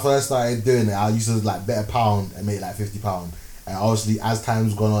I first started doing it, I used to bet £1 and make £50. And obviously, as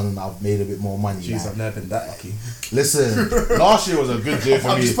time's gone on, and I've made a bit more money. Jeez, I've never been that lucky. Listen, last year was a good year for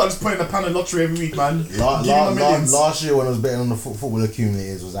me. I'm just putting a pound of lottery every week, man. Last year when I was betting on the football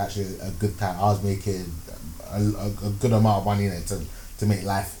accumulators was actually a good time. I was making a good amount of money in it to make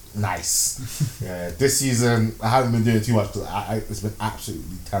life nice. This season I haven't been doing too much because it's been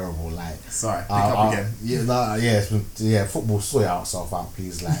absolutely terrible. Sorry, pick up again. It's been football sort yourself out,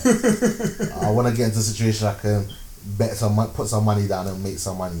 please. I want to get into a situation I can put some money down and make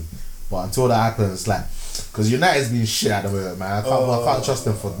some money, but until that happens, because United's been shit at the moment, man. I can't trust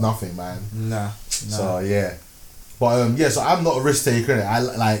them for nothing, man. Nah. So but so I'm not a risk taker. I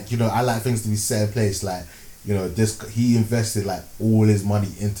like things to be set in place. He invested all his money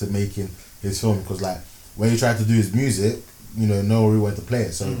into making his film, because when he tried to do his music, no one really went to play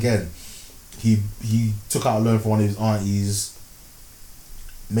it. So again, he took out a loan from one of his aunties,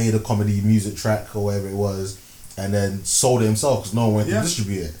 made a comedy music track or whatever it was, and then sold it himself because no one went to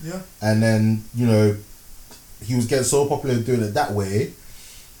distribute it. Yeah. And then, he was getting so popular doing it that way.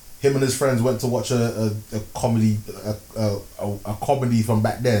 Him and his friends went to watch a comedy from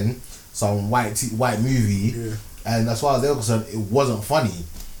back then, some white movie, and as far as they were concerned, it wasn't funny.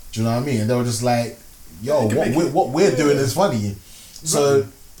 Do you know what I mean? And they were just like, "Yo, what we're doing is funny." So,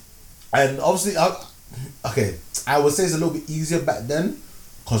 and obviously, I would say it's a little bit easier back then,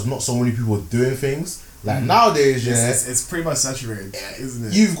 because not so many people are doing things. Like nowadays, it's pretty much saturated, isn't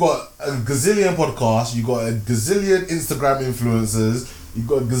it? You've got a gazillion podcasts, you've got a gazillion Instagram influencers, you've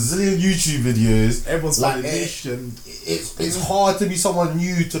got a gazillion YouTube videos. Everyone's like niche, and it's hard to be someone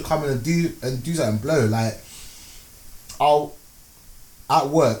new to come in and do that and blow. Like, at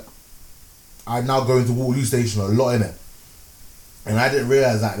work, I now go into Waterloo Station a lot, innit? And I didn't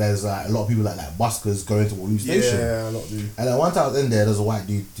realise that there's like a lot of people like buskers going to Waterloo Station. Yeah, a lot do. And then one time I was in there's a white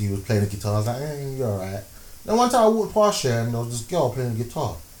dude, he was playing the guitar. I was like, you're alright. Then one time I walked past her and there was this girl playing the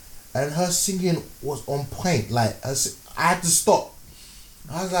guitar. And her singing was on point. Like, I had to stop.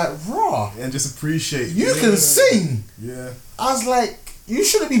 I was like, raw. And just appreciate. You can sing. Yeah. I was like, you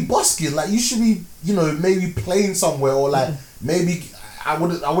shouldn't be busking. Like, you should be, maybe playing somewhere, or like, maybe, I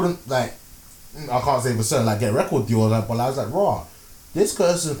wouldn't like, I can't say for certain, like, get a record deal or that, but I was like, raw. This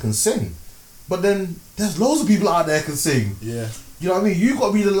person can sing, but then there's loads of people out there can sing. Yeah. You know what I mean? You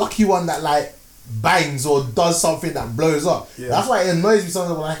gotta be the lucky one that like bangs or does something that blows up. Yeah. That's why it annoys me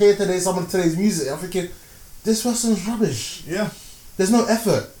sometimes when I hear some of today's music. I'm thinking, this person's rubbish. Yeah. There's no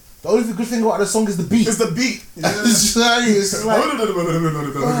effort. The only good thing about the song is the beat. It's the beat. Yeah. It's just like,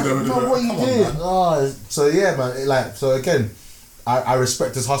 what you did? So yeah, man. So again, I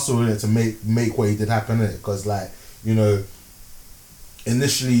respect his hustle in it to make what he did happen in it, because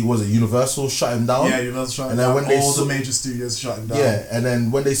initially, was it Universal shut him down? Yeah, Universal shut him down. And then when the major studios shut him down. Yeah, and then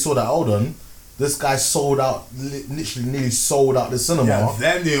when they saw that, hold on, this guy sold out, literally nearly sold out the cinema. Yeah,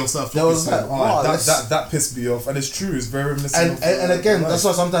 then they also there was like, wow, that pissed me off, and it's true. It's very reminiscent. And again, that's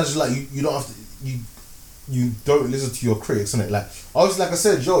why sometimes it's like you don't have to you don't listen to your critics, innit? Like, obviously, like I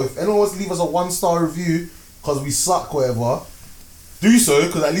said, Joe, if anyone wants to leave us a 1-star review because we suck, whatever, do so,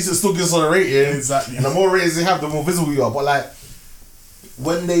 because at least it still gives us a rating. Exactly. And the more ratings they have, the more visible you are. But like,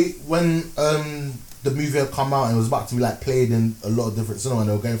 when the movie had come out and it was about to be like played in a lot of different cinema, and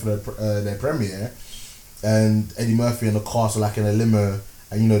they were going for their premiere, and Eddie Murphy and the cast were like in a limo,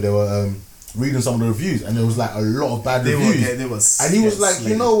 and they were reading some of the reviews, and there was like a lot of bad reviews. And he was like,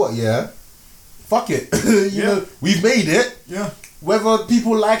 you know what, fuck it. you know, we've made it. Yeah. Whether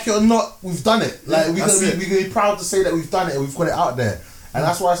people like it or not, we've done it. Like, we're gonna be proud to say that we've done it and we've got it out there. And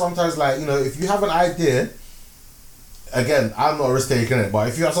that's why sometimes, like, if you have an idea, again, I'm not a risk taking it, but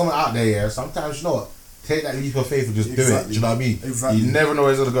if you have something out there, sometimes, take that leap of faith and just do it. Do you know what I mean? Exactly. You never know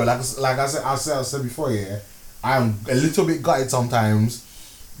where it's gonna go. Like I said before, I'm a little bit gutted sometimes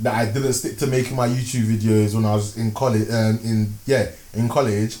that I didn't stick to making my YouTube videos when I was in college. In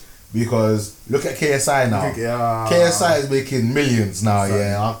college, because look at KSI now. KSI is making millions now. Exactly.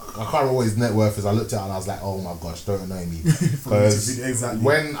 I can't remember what his net worth is. I looked at it and I was like, oh my gosh, don't annoy me. Because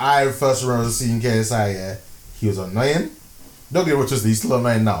when I first remember seeing KSI, he was annoying. Don't get me wrong, he's still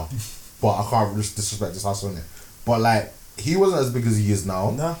annoying now. But I can't just disrespect his hustle in it. But like, he wasn't as big as he is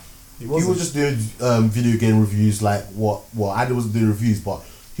now. No, he wasn't. He was just doing video game reviews, like I wasn't doing reviews, but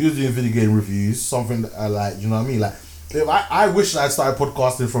he was doing video game reviews. Something like, you know what I mean? Like, if I wish I'd started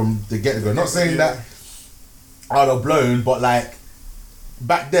podcasting from the get go. Not saying that I'd have blown, but like,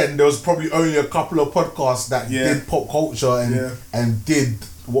 back then there was probably only a couple of podcasts that did pop culture and did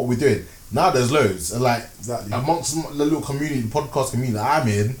what we're doing. Now there's loads, and like amongst the little community, the podcast community that I'm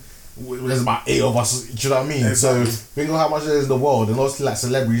in, there's about 8 of us. Do you know what I mean? Exactly. So think of how much there is in the world, and obviously like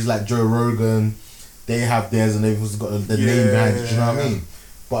celebrities like Joe Rogan, they have theirs and they've got the name behind it. Do you know what I mean?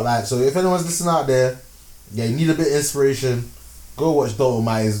 But like, so if anyone's listening out there, you need a bit of inspiration, go watch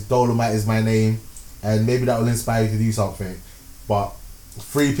Dolomite. Dolomite is my name, and maybe that will inspire you to do something. But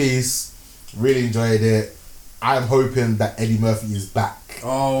 3-piece, really enjoyed it. I'm hoping that Eddie Murphy is back.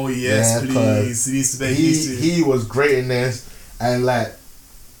 Oh yes, please. He needs to be. He was great in this, and like,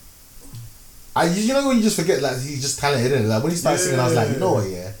 when you just forget, like, he's just talented, isn't it? Like, when he started singing, I was like, you know what,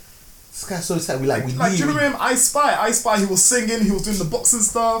 this guy's so sad. Do you remember him? I Spy. He was singing. He was doing the boxing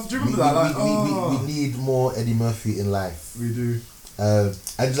stuff. Do you remember that? We need more Eddie Murphy in life. We do.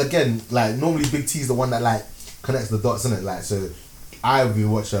 And again, like, normally Big T is the one that like connects the dots, isn't it? Like, so I've been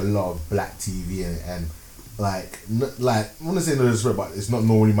watching a lot of black TV and like I want to say no disrespect, but it's not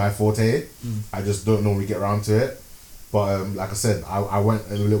normally my forte. I just don't normally get around to it. But like I said, I went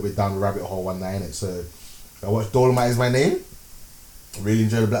a little bit down the rabbit hole one night, innit? So I watched Dolomite Is My Name. Really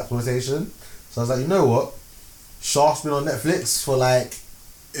enjoyed the black exploitation. So I was like, you know what? Shaft's been on Netflix for like.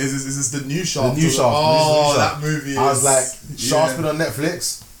 Is this the new Shaft? The new Shaft. Oh, that movie. I was like, Shaft's been on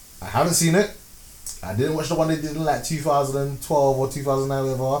Netflix. I haven't seen it. I didn't watch the one they did in like 2012 or 2009,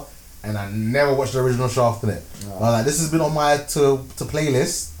 whatever. And I never watched the original Shaft in it. No. I was like, this has been on my to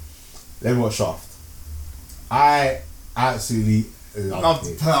playlist. Let me watch Shaft. I absolutely loved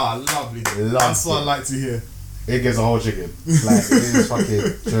it. Lovely. That's what I like to hear. it gets a whole chicken. Like, it is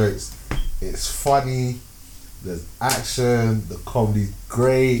fucking jokes. It's funny. There's action. The comedy's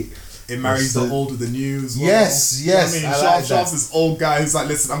great. It marries the old with the new as well. Yes. You know what I mean? Shaft's this old guy who's like,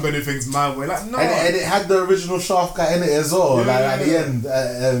 listen, I'm going to do things my way. Like, no. And it had the original Shaft guy in it as well. Like, at the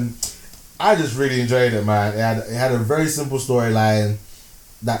end. I just really enjoyed it, man. It had a very simple storyline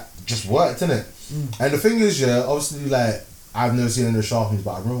that just worked, innit? And the thing is, obviously, like, I've never seen any of the Shaft movies,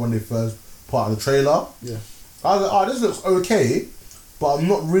 but I remember when they first part of the trailer. Yeah. I was like, oh, this looks okay, but I'm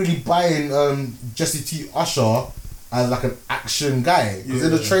not really buying Jesse T. Usher as like an action guy. Because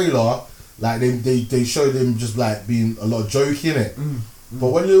in the trailer, like they showed him just like being a lot of jokey in it. But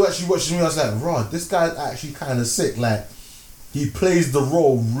when you actually watch the movie, I was like, right, this guy's actually kind of sick. Like, he plays the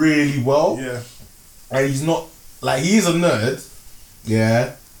role really well. Yeah. And he's not, like, he's a nerd.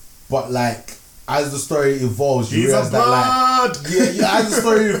 Yeah. But like, as the story evolves, you realize that like, as the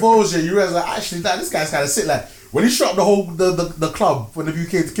story evolves, you realize that actually that this guy's kind of sick. Like, when he shot up the whole the club when the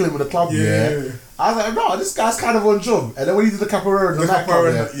UK to kill him in the club, I was like, no, this guy's kind of on job. And then when he did the capoeira in the nightclub,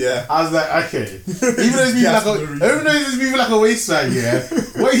 I was like, okay, even though he's moving like a wasteland,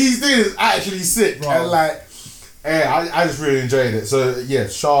 what he's doing is actually sick. Bro. And like, I just really enjoyed it. So yeah,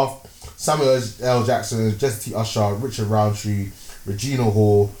 Shaft, Samuel L. Jackson, Jesse T. Usher, Richard Roundtree, Regina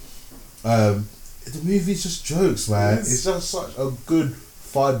Hall. The movie's just jokes, man. It's just such a good,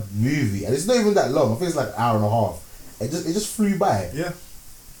 fun movie, and it's not even that long. I think it's like an hour and a half. It just flew by. Yeah.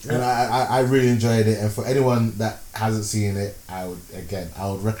 And I really enjoyed it. And for anyone that hasn't seen it, I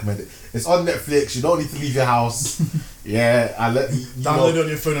would recommend it. It's on Netflix. You don't need to leave your house. Download it on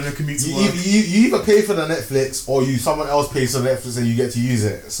your phone on your commute to work. You either pay for the Netflix or someone else pays for Netflix and you get to use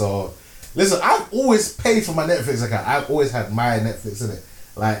it. So listen, I've always paid for my Netflix account. I've always had my Netflix in it.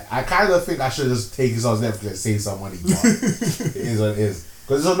 Like, I kind of think I should just take this on Netflix and save some money, but it is what it is.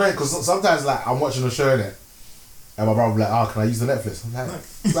 Because it's annoying, because sometimes, like, I'm watching a show in it, and my brother will be like, oh, can I use the Netflix? I'm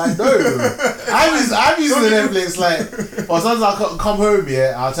like no. I'm using the Netflix, like, or sometimes I'll come home,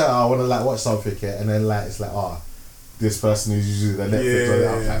 I'll tell her I want to, like, watch something, and then, like, it's like, oh, this person who's using the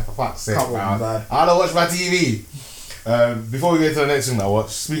Netflix, I'm like, for fuck's sake, man. I don't watch my TV. Before we go to the next thing I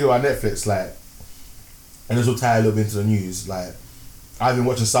watch, speaking about Netflix, like, and this will tie a little bit into the news, like, I've been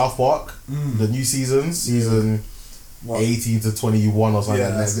watching South Park, the new season 18 to 21 or something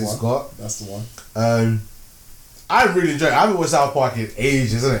that Netflix got. That's the one. I really enjoy it. I haven't watched South Park in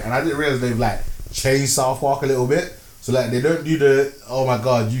ages, isn't it? And I didn't realise they've like changed South Park a little bit. So like they don't do the oh my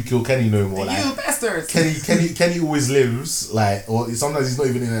god you kill Kenny no more. Like, you bastards. Kenny always lives, like, or sometimes he's not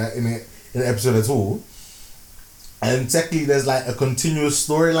even in an episode at all. And technically there's like a continuous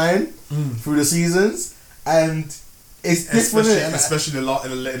storyline through the seasons, and it's different, especially in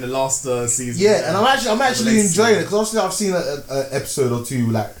the last season. Yeah, and I'm actually enjoying it, because obviously I've seen an episode or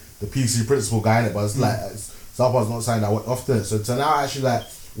two, like the PC principal guy in it, but it's like South Park's not saying that often. So to now actually like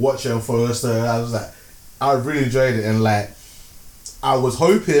watch it and follow the story, I was like, I really enjoyed it, and like I was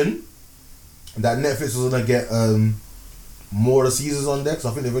hoping that Netflix was gonna get more of the seasons on there, because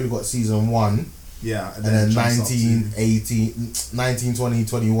I think they've only got season 1. Yeah, and then 19, 18, 19, 20,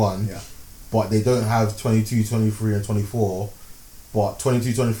 21. Yeah. But they don't have 22, 23 and 24. But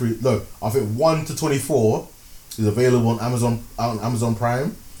 22, 23, no, I think 1 to 24 is available on Amazon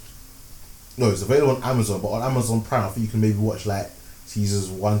Prime. No, it's available on Amazon, but on Amazon Prime I think you can maybe watch like seasons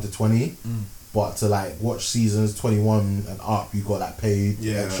 1 to 20. But to like watch seasons 21 and up, you got like paid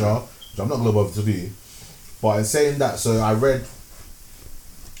extra, which I'm not gonna bother to do. But in saying that, so I read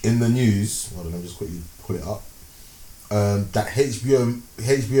in the news, hold on, let me just quickly pull it up, that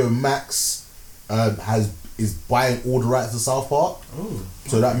HBO Max is buying all the rights to South Park.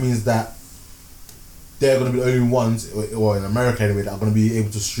 So that means that they're going to be the only ones, or in America anyway, that are going to be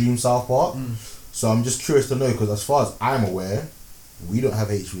able to stream South Park. So I'm just curious to know, because as far as I'm aware, we don't have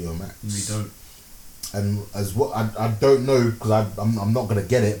HBO Max. We don't. And as what I don't know, because I'm not going to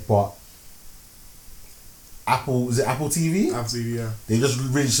get it, but is it Apple TV? Apple TV, yeah. They just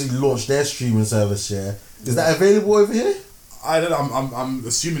recently launched their streaming service. Is that available over here? I don't know. I'm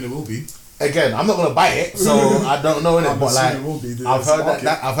assuming it will be. Again, I'm not gonna buy it, so I don't know it. But like, it will be. I've heard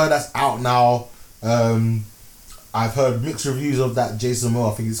I've heard that's out now. I've heard mixed reviews of that Jason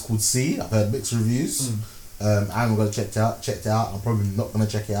Moore. I think it's called C. I've heard mixed reviews. I haven't gonna check it out. I'm probably not gonna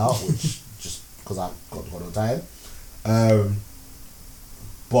check it out, which just because I've got no time.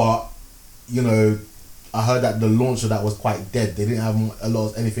 But you know, I heard that the launch of that was quite dead. They didn't have a lot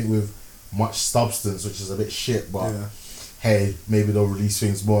of anything with much substance, which is a bit shit. But hey, maybe they'll release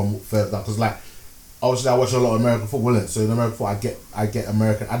things more and further down. Because like, obviously I watch a lot of American football, innit? So in American football, I get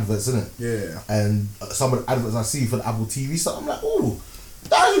American adverts, innit? Yeah. And some of the adverts I see for the Apple TV stuff, I'm like, ooh,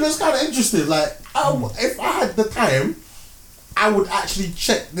 that actually looks kind of interesting. Like, if I had the time, I would actually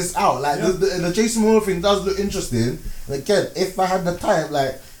check this out. Like, the Jason Momoa thing does look interesting. And again, if I had the time,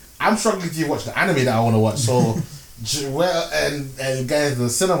 like, I'm struggling to watch the anime that I want to watch. So, and get into the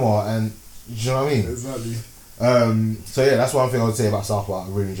cinema, and you know what I mean? Exactly. So yeah, that's one thing I would say about South Park.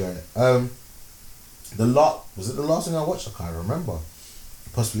 I really enjoyed it. Was it the last thing I watched? I can't remember.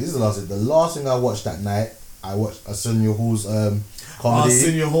 Possibly is the last thing. The last thing I watched that night, I watched Arsenio Hall's comedy.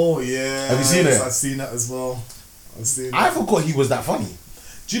 Arsenio Hall, yeah. Have you seen it? I've seen that as well. I forgot he was that funny.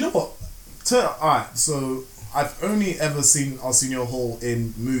 Do you know what? Alright, so I've only ever seen Arsenio Hall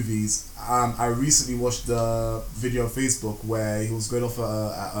in movies. I recently watched the video on Facebook where he was going off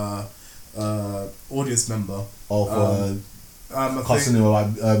at a audience member of cussing him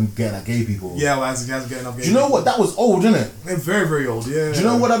about getting at gay people. Yeah, well, he hasn't getting up gay. Do you know what? That was old, isn't it? Very, very old. Yeah. Do you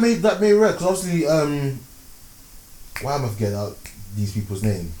know what that made red? Because obviously, why am I forgetting out these people's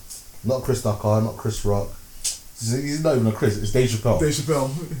name? Not Chris Tucker, not Chris Rock. He's not even a Chris. It's Dave Chappelle.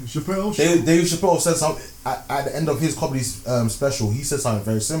 Dave Chappelle said something at the end of his comedy special. He said something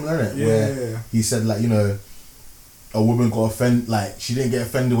very similar, innit? Yeah. He said, like, you know, a woman got offended. Like, she didn't get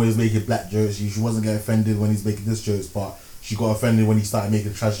offended when he was making black jokes. She wasn't getting offended when he's making this jokes, but she got offended when he started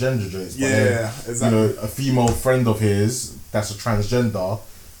making transgender jokes. But then, exactly. You know, a female friend of his that's a transgender,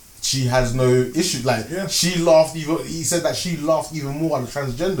 she has no issue. Like, she laughed even. He said that she laughed even more at the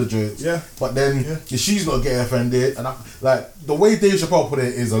transgender jokes. Yeah. But then she's not getting offended, and like the way Dave Chappelle put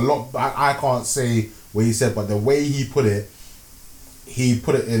it is a lot. I can't say what he said, but the way he put it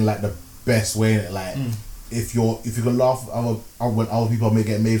in like the best way. Like, if you can laugh when other people are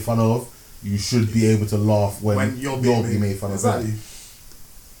getting made fun of, you should be able to laugh when you're being made fun of. Exactly.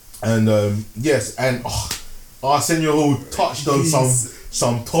 And yes, and Arsenio Hall touched on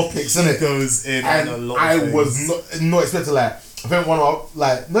some topics, innit? Goes in and a lot I of things. was not expecting, like, I think one of,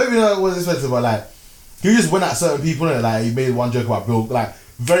 like, not even I was expecting, but like, he just went at certain people, innit? Like, he made one joke about Bill, like,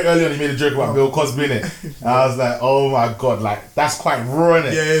 very early on he made a joke about Bill Cosby, innit? And I was like, oh my god, like, that's quite raw,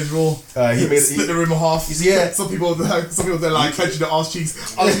 innit? Yeah, it's raw. He split the room in half. Yeah. Some people they're like clenching their arse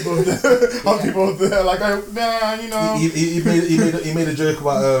cheeks. Other people they're like, nah, you know. He made a joke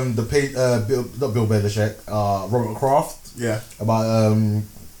about not Bill Belichick, Robert Kraft. Yeah. About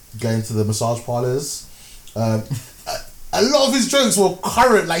going to the massage parlours. A lot of his jokes were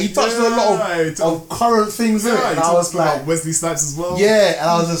current. Like, he touched on a lot of current things in it. And I was like, Wesley Snipes as well. Yeah, and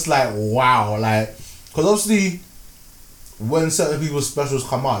I was just like, wow, like, because obviously, when certain people's specials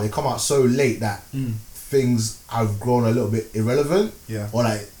come out, they come out so late that things have grown a little bit irrelevant. Yeah. Or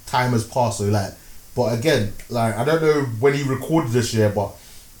like time has passed. So like, but again, like, I don't know when he recorded this year, but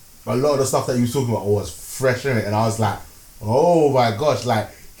a lot of the stuff that he was talking about was fresh in it, and I was like, oh my gosh, like,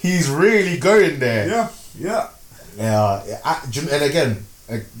 he's really going there. Yeah. And again,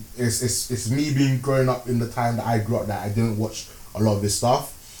 it's me being growing up in the time that I grew up that I didn't watch a lot of this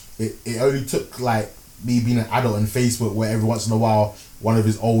stuff. It only took like me being an adult on Facebook where every once in a while one of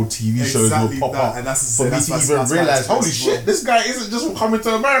his old TV shows will pop up and that's for me to even realise, holy shit, this guy isn't just coming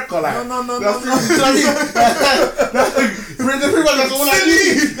to America. Like, no. That's all I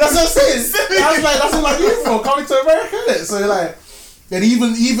need. That's what I'm saying. I was like, that's all I need for coming to America, innit? So like, and he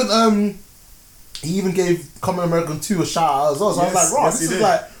even gave Coming American 2 a shout out as well. So I was like, right, this is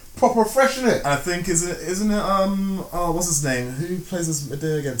like proper fresh, innit? And I think isn't it what's his name? Who plays this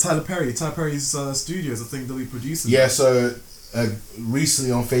Medea again? Tyler Perry. Tyler Perry's studios, I think they'll be producing. Yeah, so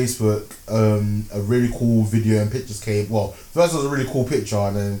recently on Facebook, a really cool video and pictures came. Well, first was a really cool picture,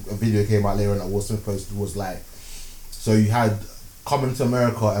 and then a video came out later, and that Will Smith posted was like, so you had Coming to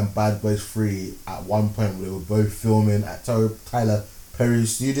America and Bad Boys 3 at one point where they were both filming at Tyler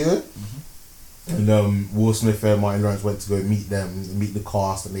Perry's studio. And Will Smith and Martin Lawrence went to go meet them, meet the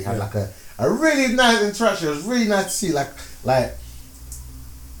cast, and they had like a really nice interaction. It was really nice to see, like,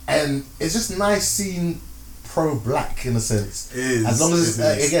 and it's just nice seeing pro-black in a sense. As long as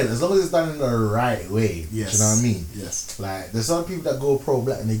it's done in the right way. Yes. Do you know what I mean? Yes. Like, there's some people that go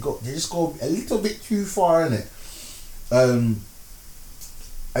pro-black and they just go a little bit too far in it. And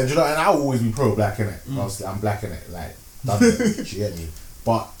you know, and I'll always be pro-black in it. Obviously, I'm black in it. Like, you get me?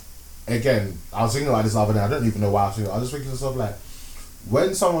 But again, I was thinking about this the other day. I don't even know why I was thinking. I was just thinking to myself, like,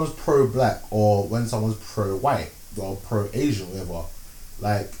 when someone's pro-black or when someone's pro-white or pro-Asian, whatever,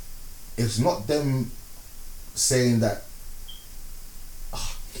 like, it's not them saying that.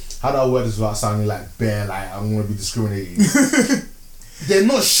 How do I word this without sounding like bare? Like, I'm gonna be discriminating. They're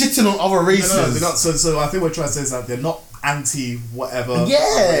not shitting on other races. No, they're not. So I think what we're trying to say is that they're not anti whatever.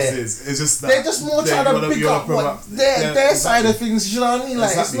 Yeah, race is. It's just that they're just more trying to pick up what their side of things. You know what I mean?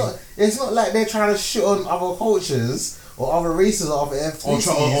 Like, it's not like they're trying to shit on other cultures or other races or other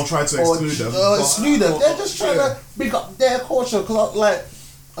ethnicities. Or try to exclude them. Exclude them. They're just trying to pick up their culture. Because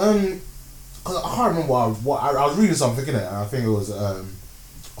cause I can't remember what I was reading something in it, and I think it was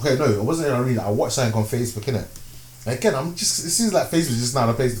okay, no, it wasn't. I reading. I watched something on Facebook in it. Again, it seems like Facebook is just not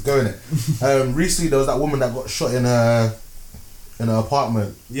a place to go in it. Recently there was that woman that got shot in her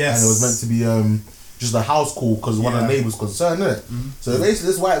apartment. Yes. And it was meant to be just a house call because one of the neighbours concerned, innit? Mm-hmm. So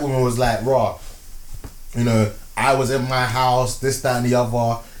basically this white woman was like, raw, you know, I was in my house, this, that and the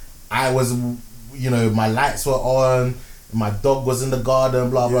other. I was, you know, my lights were on, my dog was in the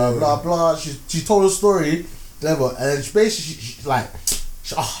garden, blah, blah, blah, blah. She told a story, whatever, and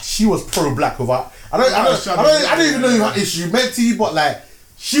she was pro-black with her. I don't even know if she meant to, but like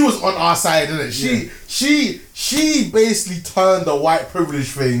she was on our side, innit? She basically turned the white privilege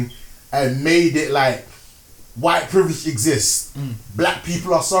thing and made it like white privilege exists. Black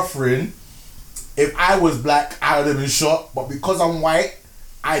people are suffering. If I was black, I would have been shot, but because I'm white,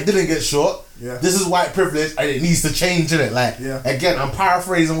 I didn't get shot. Yeah. This is white privilege and it needs to change, innit? Like, again, I'm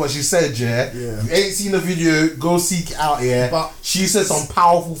paraphrasing what she said, yeah? If you ain't seen the video, go seek it out, yeah? But she said some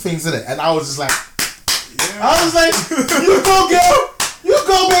powerful things in it, and I was just like, you go, girl! You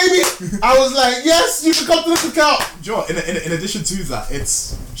go, baby! I was like, yes, you can come to the cookout! Joe, in addition to that,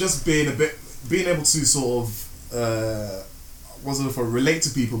 it's just being able to sort of, relate to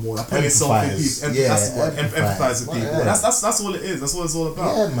people more, like put yourself in people, empathize with people. That's all it is. That's what it's all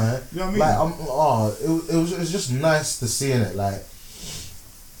about. Yeah, man. You know what I mean? It was just nice to see in it, like,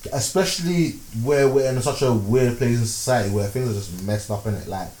 especially where we're in such a weird place in society where things are just messed up in it.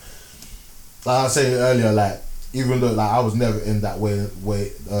 Like I was saying earlier, like even though like I was never in that way,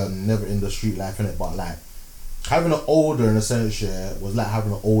 never in the street life in it, but like having an older in a sense, was like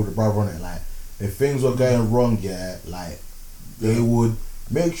having an older brother on it. Like if things were going wrong, like. They would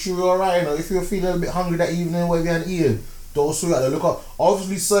make sure you're alright, you know, if you're feeling a bit hungry that evening, what you haven't eaten, don't sort out. Look up.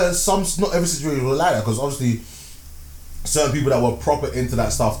 Obviously, not every situation was like that, because obviously, certain people that were proper into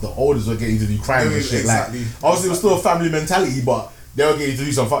that stuff, the oldest were getting to do crime and shit. Exactly. Like, obviously, it was still a family mentality, but they were getting to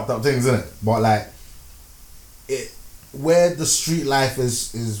do some fucked up things, innit? But like, where the street life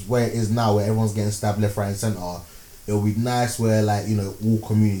is where it is now, where everyone's getting stabbed left, right, and centre, it would be nice where, like, you know, all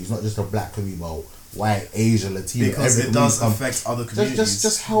communities, not just a black community, but white, Asian, Latino, because it does affect other communities.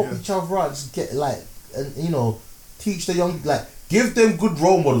 Just help each other out. Just get like, and you know, teach the young, like, give them good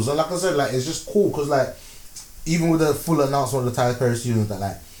role models. And like I said, like it's just cool because like even with the full announcement of the Tyler Perry students, that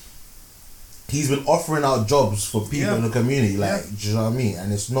like he's been offering out jobs for people in the community. Like, do you know what I mean?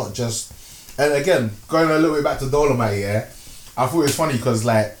 And it's not just. And again, going a little bit back to Dolomite, I thought it was funny because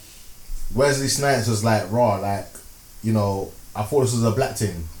like Wesley Snipes was like, raw, like, you know. I thought this was a black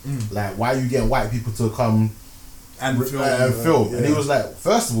thing. Like, why are you getting white people to come and film? Yeah. And he was like,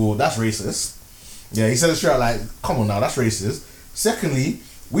 first of all, that's racist. Yeah, he said it straight out, like, come on now, that's racist. Secondly,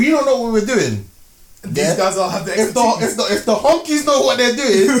 we don't know what we're doing. These guys all have the expertise. If the honkies know what they're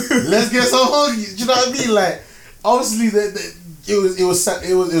doing, let's get some honkies. Do you know what I mean? Like, obviously, it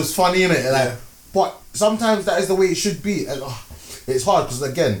was funny, innit? Like, but sometimes that is the way it should be. And, it's hard because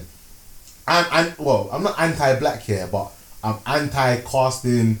again, I'm not anti-black here, but I'm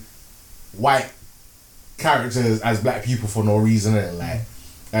anti-casting white characters as black people for no reason, like,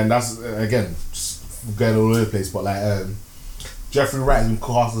 and that's again going all over the place. But like, Jeffrey Wright has been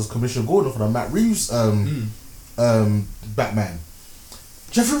cast as Commissioner Gordon for the Matt Reeves Batman.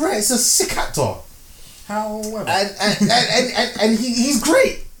 Jeffrey Wright is a sick actor. However, and he's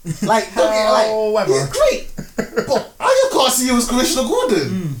great. Like, he's great. But I can't see him as Commissioner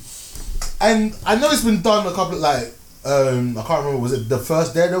Gordon. And I know it's been done a couple of like. I can't remember, was it the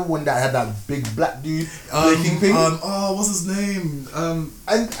first Daredevil when that had that big black dude Kingpin? What's his name?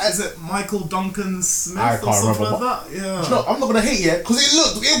 And is it Michael Duncan Smith? I can't remember. Like that? Yeah. You know, I'm not gonna hate it because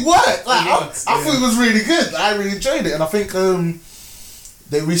it worked. Like I thought it was really good. I really enjoyed it, and I think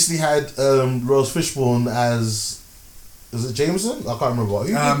they recently had Rose Fishburne as, is it Jameson? I can't remember.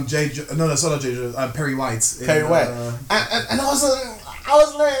 No, that's not Jay. Perry White. Perry White. And I was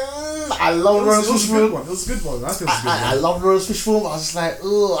like, I love Rose Fishburne. It was a good one. I think it was a good one. I love Rose Fishburne, but I was just like,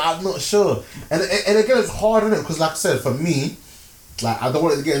 I'm not sure. And again, it's hard, isn't it? Because like I said, for me, like I don't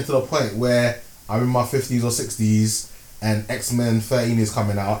want it to get into the point where I'm in my 50s or 60s and X-Men 13 is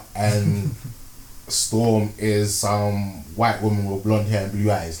coming out and Storm is some white woman with blonde hair and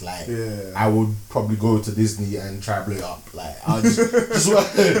blue eyes. Like, I would probably go to Disney and try to blow it up. Like, I just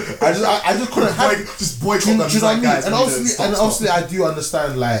couldn't have just boycott them. And obviously, I do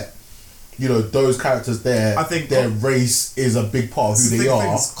understand like you know, those characters there, I think their race is a big part of who they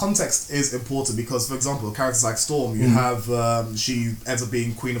are. Context is important because, for example, characters like Storm, you have she ends up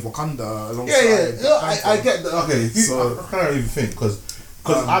being Queen of Wakanda alongside. I get that. Okay, I can't even think because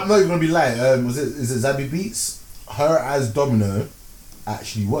I'm not even gonna be lying. Is it Zabby Beats? Her as Domino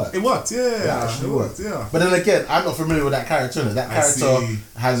actually worked. It worked, yeah. It actually worked. Yeah. But then again, I'm not familiar with that character. That character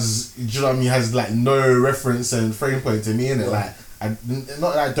has, do you know what I mean? Has like no reference and frame point to me in it. Like,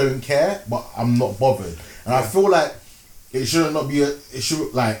 not that I don't care, but I'm not bothered. And I feel like it should not be it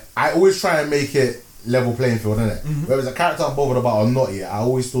should, like, I always try and make it level playing field, innit? Mm-hmm. Whether it's a character I'm bothered about or not yet, I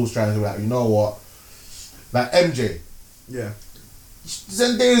always still try and be like, you know what? Like MJ. Yeah.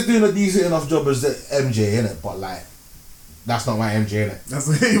 Zendaya's doing a decent enough job as the MJ, innit? But like, that's not my MJ, innit? That's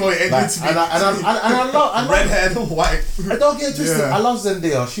what you want MJ to be. And I love red hair, white. I don't get it twisted. I love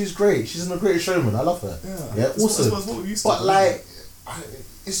Zendaya. She's great. She's in The Greatest Showman. I love her. Yeah. Awesome. But like,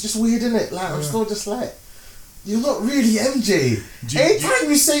 it's just weird, innit? Like, I'm still just like, you're not really MJ. Anytime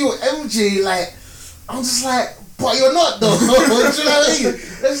you say you're MJ, like, I'm just like, but you're not though. Do you know what I mean?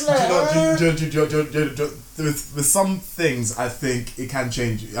 It's like, with some things, I think it can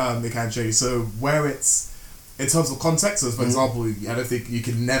change. So where it's in terms of context, so for example, I don't think you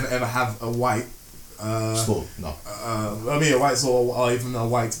can never ever have a white. No. I mean, a white Sword or even a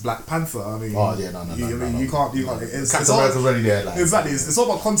white Black Panther. I mean, no. You can't. It's already there. Like, exactly. It's all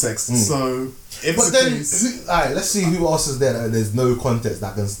about context. So, but then, alright, let's see who else is there. That there's no context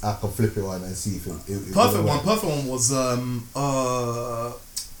that I can flip it on and see if it perfect one was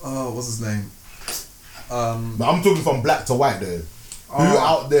what's his name? But I'm talking from black to white though. Who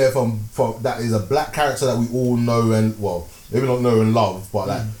out there from that is a black character that we all know and maybe not know and love, but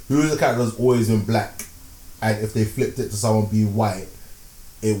like who is a character that's always been black, and if they flipped it to someone being white,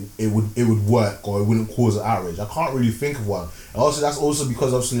 it would work or it wouldn't cause an outrage. I can't really think of one. And also that's also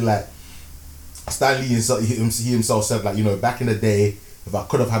because obviously like Stan Lee he himself said, like, you know, back in the day, if I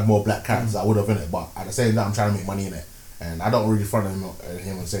could have had more black characters, I would have in it. But at the same time, I'm trying to make money in it, and I don't really front him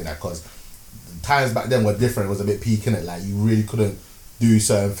and saying that because times back then were different. It was a bit peak in it. Like you really couldn't do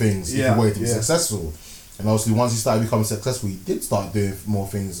certain things if you wanted to be successful. And obviously, once he started becoming successful, he did start doing more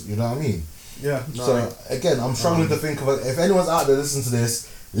things. You know what I mean? Yeah. No, so again, I'm struggling to think of it. If anyone's out there listening to this,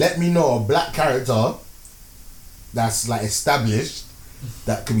 let me know a black character that's like established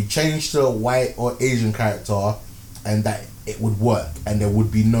that could be changed to a white or Asian character, and that it would work, and there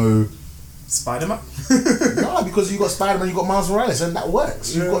would be no Spider-Man. No, because you got Spider-Man, you got Miles Morales, and that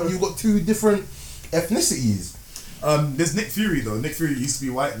works. You've got two different ethnicities. There's Nick Fury though. Nick Fury used to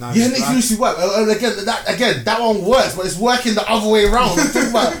be white now. Yeah, Nick Fury used to be white. And again, that one works, but it's working the other way around. I'm talking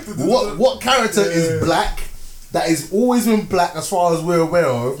about what character is black, that has always been black as far as we're aware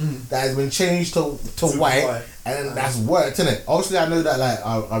of, that has been changed to white, and that's worked, innit? Obviously, I know that like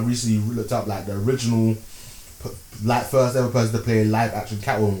I recently looked up like the original, like first ever person to play live action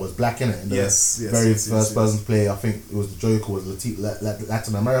Catwoman was black, innit? And the first person to play, I think it was the Joker, was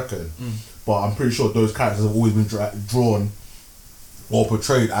Latin American. But I'm pretty sure those characters have always been drawn or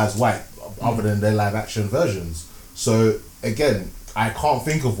portrayed as white, other than their live action versions. So again, I can't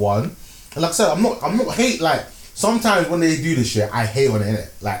think of one. And like I said, I'm not hate, like sometimes when they do this shit, I hate on it,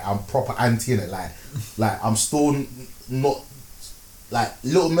 innit? Like I'm proper anti in it. Like I'm still not, like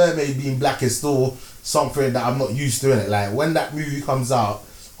Little Mermaid being black is still something that I'm not used to in it. Like when that movie comes out,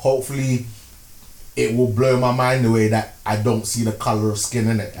 hopefully it will blow my mind the way that I don't see the colour of skin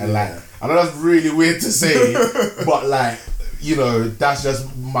in it. And like, I know that's really weird to say, but like, you know, that's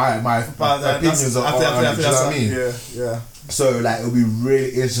just my opinions on it. You know what I mean? Yeah. So like, it'll be really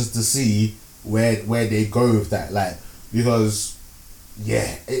interesting to see where they go with that. Like, because do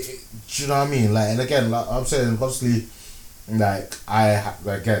you know what I mean? Like, and again, like I'm saying, obviously, like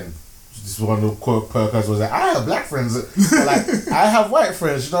this is one of the quote perkers was like, I have black friends, but like I have white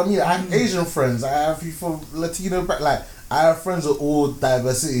friends, you know what I mean? I have Asian friends, I have people Latino, like I have friends of all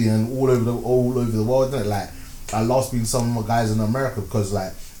diversity and all over the world, isn't it? Like I love speaking to some of my guys in America because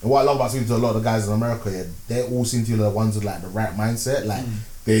like, and what I love about speaking to a lot of the guys in America, they all seem to be the ones with like the right mindset, like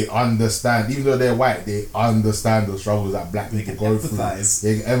they understand, even though they're white, they understand the struggles that black people go through.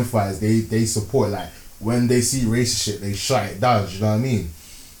 They can empathize, they support, like when they see racist shit, they shut it down, you know what I mean?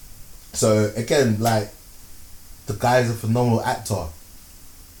 So again, like the guy's a phenomenal actor.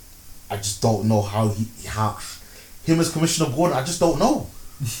 I just don't know how him as Commissioner Gordon, I just don't know.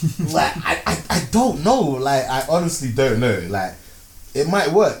 Like I don't know. Like I honestly don't know. Like it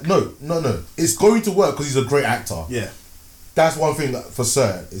might work. No. It's going to work because he's a great actor. Yeah. That's one thing for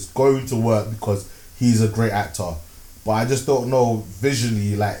certain. It's going to work because he's a great actor. But I just don't know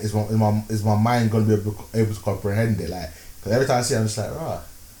visually. Like is my mind going to be able to comprehend it? Like because every time I see it, I'm just like,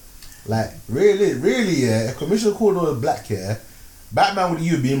 Like, really, yeah. If Commissioner Gordon was black, yeah, Batman would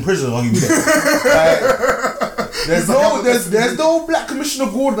either be in prison or he would be like, there's no black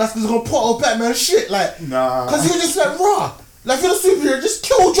Commissioner Gordon that's just gonna put out Batman shit, like, nah. Cause he was just like, raw. Like, if you're a superhero, just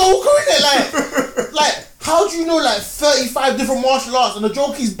kill Joker, innit? Like, how do you know, like, 35 different martial arts and the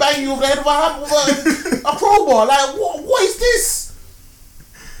Joker keeps banging you over the head of a hammer with a crowbar? Like, what is this?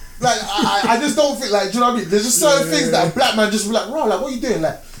 Like, I just don't think, like, do you know what I mean? There's just certain things that a black man just be like, raw, like, what are you doing?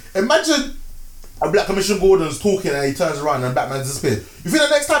 Like, imagine a black Commissioner Gordon's talking and he turns around and Batman disappears. You think the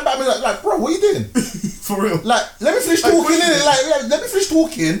next time Batman's like, bro, what are you doing? For real. Like, let me finish talking, innit? Like, let me finish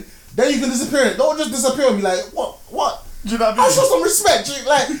talking, then you can disappear. Don't just disappear and be like, what? Do you know what I mean? I'll show some respect. Do you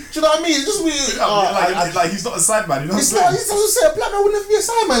know what I mean? It's just weird. Like he's not a sideman, you know what I'm saying? He's supposed to say a black man would never be a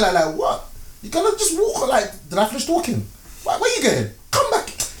sideman. Like, what? You're gonna just walk, like, did I finish talking? Where you going? Come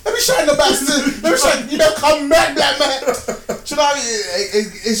back. Let me shine the bastard. Let me shine. You know, come back, black man. Do you know what I mean?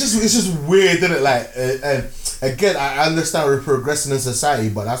 It's just weird, isn't it? Like, and again, I understand we're progressing in society,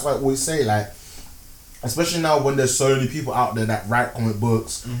 but that's why I always say, like, especially now when there's so many people out there that write comic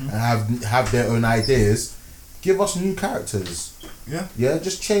books and have their own ideas, give us new characters. Yeah,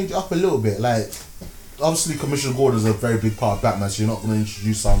 just change it up a little bit. Like, obviously, Commissioner Gordon is a very big part of Batman, so you're not going to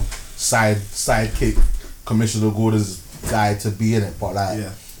introduce some sidekick Commissioner Gordon's guy to be in it. But like,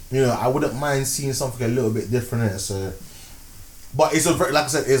 you know, I wouldn't mind seeing something a little bit different in it. So, but it's like I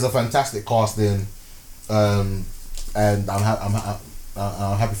said, it's a fantastic casting, and I'm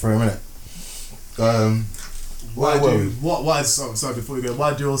happy for him in it. Sorry, before we go,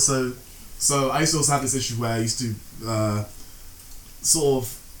 why do you also? So I used to also have this issue where I used to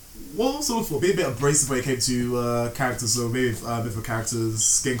be a bit abrasive when it came to characters. So maybe if a character's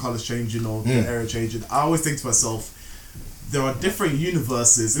skin color's changing or the area changing, I always think to myself, there are different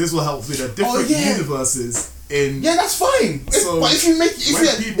universes. This will help me. There are different universes in. Yeah, that's fine. But if you make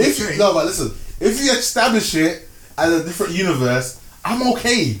if you establish it as a different universe, I'm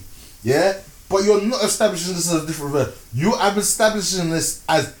okay. Yeah, but you're not establishing this as a different universe. You are establishing this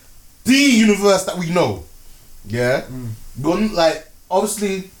as the universe that we know. Yeah, you're like,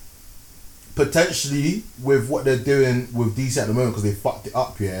 obviously, potentially with what they're doing with DC at the moment, because they fucked it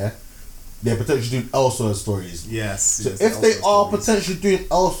up. Yeah, they're potentially doing Elseworld stories. Yes. So if they are potentially doing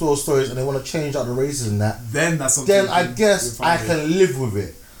Elseworld stories and they want to change out the races and that, then that's something. Then I guess I can live with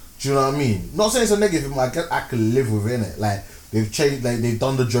it. Do you know what I mean? Not saying it's a negative, but I guess I can live with it, innit? Like, they've changed, like, they've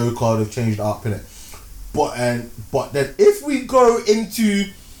done the Joker, they've changed it up, innit? But then if we go into,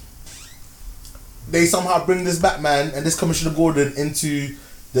 they somehow bring this Batman and this Commissioner Gordon into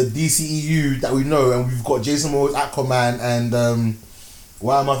the DCEU that we know, and we've got Jason Momoa's Aquaman and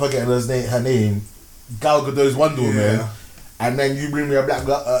why am I forgetting her name? Gal Gadot's Wonder Woman, and then you bring me a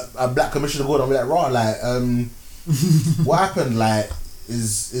black Commissioner Gordon. I'm like, raw, like, what happened? Like,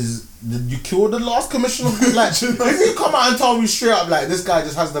 did you kill the last Commissioner? Like, if you come out and tell me straight up, like, this guy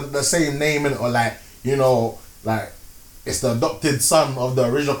just has the same name in it, or like, you know, like, it's the adopted son of the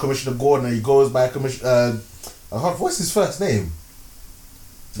original Commissioner Gordon, and he goes by Commissioner. What's his first name?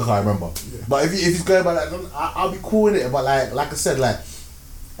 I can't remember. Yeah. But if he's going by like, I'll be cool with it. But like I said, like,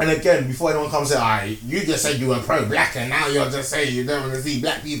 and again, before anyone comes and say, "Ah, you just said you were pro-black, and now you're just saying you don't want to see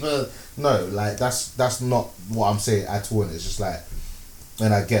black people." No, like, that's not what I'm saying at all. And it's just like,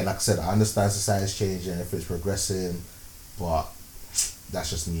 and again, like I said, I understand society's changing, if it's progressing, but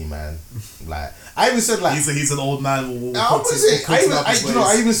that's just me, man. Like, I even said, like, he's an old man.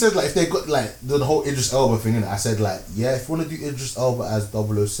 I even said, like, if they got like the whole Idris Elba thing in it, I said, like, yeah, if you want to do Idris Elba as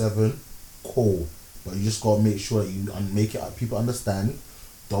 007, cool, but you just gotta make sure that you make it people understand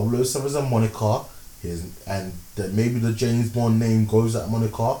 007 is a moniker, and that maybe the James Bond name goes at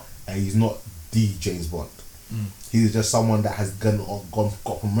moniker, and he's not the James Bond. He's just someone that has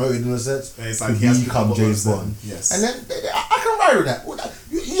got promoted in a sense like to become James Bond. Yes. And then I can ride with that.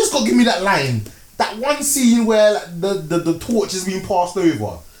 You just got to give me that line. That one scene where, like, the torch is being passed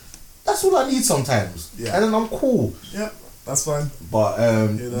over. That's all I need sometimes. Yeah. And then I'm cool. Yeah, that's fine. But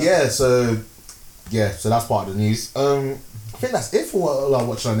so that's part of the news. I think that's it for what I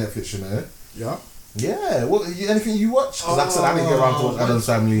watched on Netflix, you know. Yeah. Yeah. What anything you watch? Because like I said, I didn't get around to watch Addams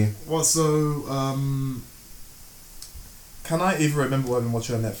Family. Well, so can I even remember what I've been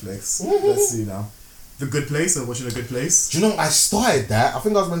watching on Netflix? Let's see now. The Good Place. I'm watching The Good Place. Do you know, I started that. I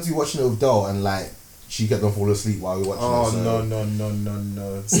think I was meant to be watching it with Dell, and like, she kept on falling asleep while we were watching it. So.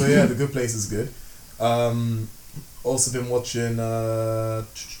 No. So yeah, The Good Place is good. Also been watching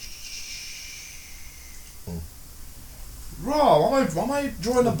Raw, why am I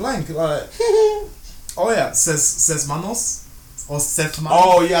drawing a blank? Like, oh yeah, says Manos. Or Seth Manos.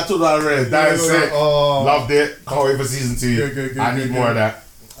 Oh yeah, I thought that already. That is it. Oh. Loved it. Can't wait for season 2. Good, I need more of that.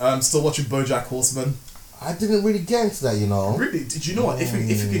 Still watching BoJack Horseman. I didn't really get into that, you know. Really? Did you know what? If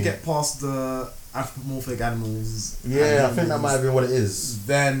you could get past the anthropomorphic animals, Yeah, I think that might have been what it is.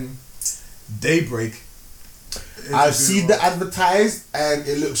 Then Daybreak. I've seen the advertised and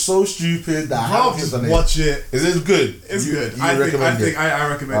it looks so stupid that I haven't clicked on it. Watch it. Is it good? It's good. I recommend it. I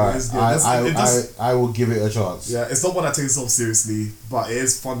recommend it. It's good. I will give it a chance. Yeah, it's not one that takes itself seriously, but it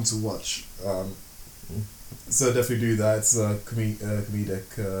is fun to watch. So definitely do that. It's a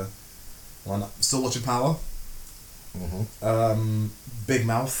comedic one. Still watching Power. Big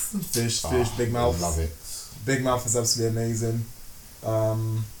Mouth. Fish, Big Mouth. I love it. Big Mouth is absolutely amazing.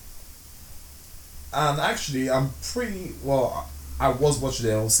 And actually, I was watching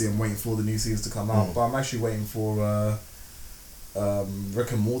it, obviously, I'm waiting for the new seasons to come out, but I'm actually waiting for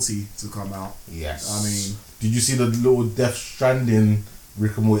Rick and Morty to come out. Yes. I mean... Did you see the little Death Stranding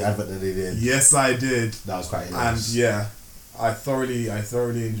Rick and Morty advert that they did? Yes, I did. That was quite hilarious. And yeah, I thoroughly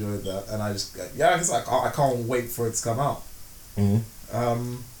enjoyed that, and I just, because I can't wait for it to come out.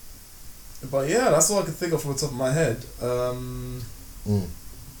 But yeah, that's all I can think of from the top of my head.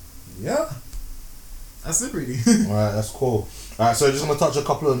 Yeah. That's it, really. Alright, that's cool. Alright, so just want to touch a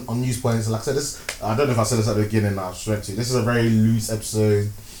couple on news points. Like I said, I don't know if I said this at the beginning. I just went to. This is a very loose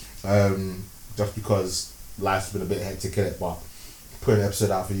episode, just because life's been a bit hectic in it. But put an episode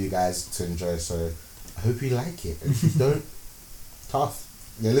out for you guys to enjoy. So I hope you like it. If you don't, tough.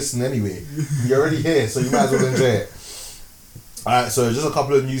 Yeah, listen anyway. You're already here, so you might as well enjoy it. Alright, so just a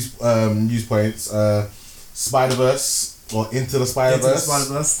couple of news points. Spider-Verse or Into the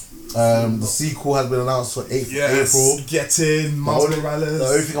Spider-Verse. The sequel has been announced for 8th April. Get in, Miles Morales. The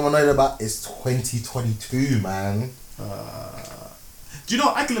only thing I'm annoyed about is 2022, man. Do you know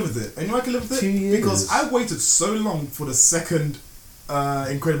what? I can live with it. And you know I can live with it? 2 years. Because I waited so long for the second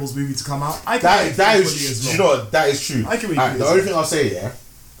Incredibles movie to come out. That is you know what? That is true. I can the only thing I'll say,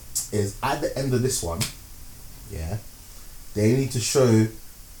 is at the end of this one, they need to show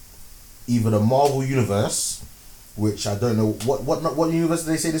either the Marvel Universe, which I don't know what universe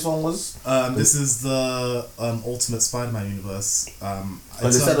did they say this one was. This is the Ultimate Spider-Man universe. But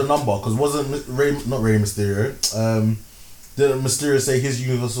they said a number because wasn't not Rey Mysterio. Didn't Mysterio say his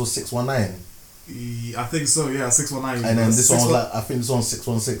universe was 619? I think so. Yeah, 619. And then this one was I think this one's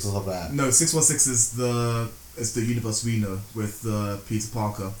 616 or something like that. No, 616 is the universe we know with Peter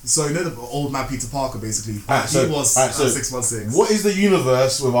Parker. So you know the old man Peter Parker basically. He was 616. What is the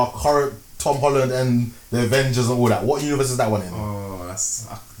universe with our current Tom Holland and the Avengers and all that? What universe is that one in? Oh, that's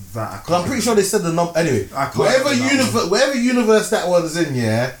that. Because I'm pretty sure they said the number. Anyway, whatever universe that one's in,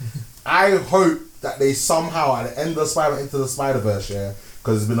 I hope that they somehow at the end of Spider-Man Into the Spider-Verse,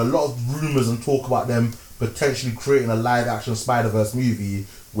 because there's been a lot of rumors and talk about them potentially creating a live-action Spider-Verse movie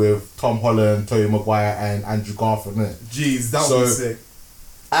with Tom Holland, Tobey Maguire, and Andrew Garfield in it. Jeez, that would be sick.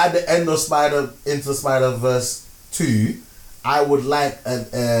 At the end of Into the Spider-Verse 2, I would like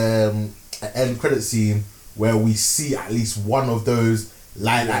an end credit scene where we see at least one of those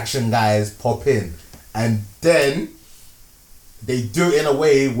live action guys pop in, and then they do it in a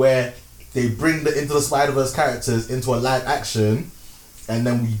way where they bring the Into the Spider-Verse characters into a live action, and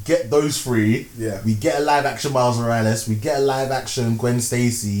then we get those three. Yeah. We get a live action Miles Morales. We get a live action Gwen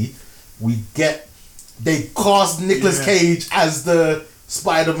Stacy. They cast Nicolas Cage as the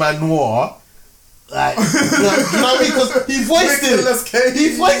Spider-Man Noir. Like, you know what I mean? Because he voiced him.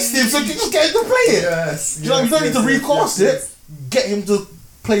 He voiced him, so you just get him to play it. Yes. You know what I mean? You don't need to recast it. Get him to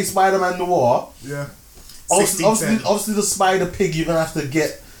play Spider-Man Noir. Yeah. Obviously, the Spider Pig you're gonna have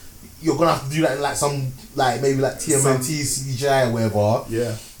to do that in like some maybe TMNT CGI or whatever.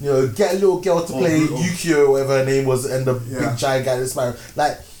 Yeah. You know, get a little girl to play Yukio or whatever her name was, and the big giant guy that's Spider.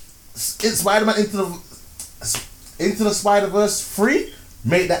 Like, Spider-Man Into the Spider-Verse 3.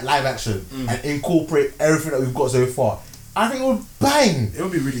 Make that live action and incorporate everything that we've got so far. I think it would bang. It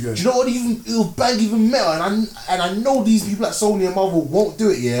would be really good. Do you know what? It will bang even better. And I know these people at Sony and Marvel won't do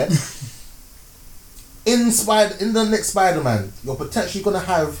it. In the next Spider-Man, you're potentially gonna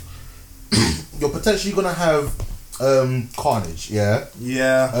have Carnage. Yeah.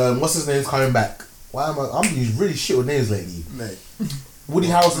 Yeah. What's his name's coming back? I'm being really shit with names lately. Mate. Woody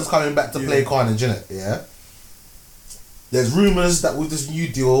Harrelson's coming back to play Carnage, innit? Yeah. There's rumours that with this new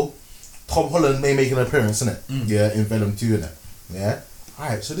deal, Tom Holland may make an appearance, innit? Yeah, in Venom 2, innit? Yeah?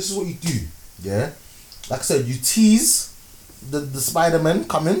 Alright, so this is what you do, yeah? Like I said, you tease the Spider-Man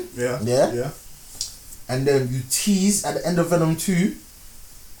coming, yeah? And then you tease at the end of Venom 2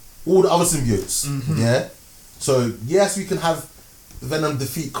 all the other symbiotes, yeah? So, yes, we can have Venom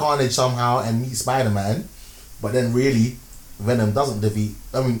defeat Carnage somehow and meet Spider-Man, but then really, Venom doesn't defeat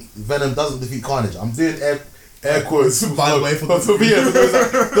Carnage. I'm doing Air quotes. By the way, for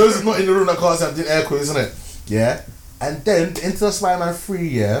those not in the room that can't say I did air quotes, isn't it? Yeah. And then Into the Spider-Man 3,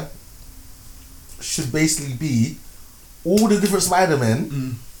 yeah, should basically be all the different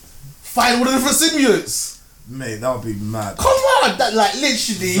Spider-Men fight all the different symbiotes. Mate, that would be mad. Come on, that like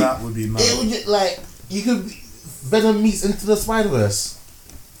literally. That would be mad. It would get like you could Venom meets Into the Spider-Verse.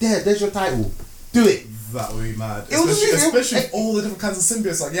 There's your title. Do it. That would be mad. It Especially with all the different kinds of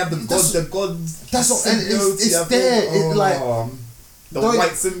symbiotes. Like you have the gods. That's what, and it's there. It's like the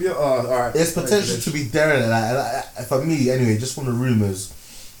white symbiote. Oh, alright. There's potential to be there in it. Like, for me, anyway, just from the rumors,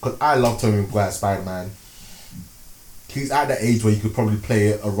 because I love Tobey Maguire Spider-Man. He's at that age where you could probably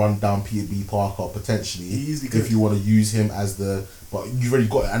play a rundown Peter B. Parker potentially, if you want to use him as the. But you've already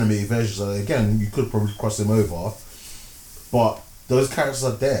got an animated version, so again, you could probably cross him over. But those characters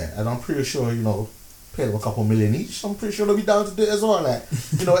are there, and I'm pretty sure pay them a couple million each. I'm pretty sure they'll be down to do it as well. Like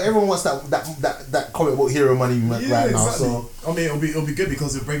everyone wants that comic book hero money right now. Exactly. So I mean, it'll be good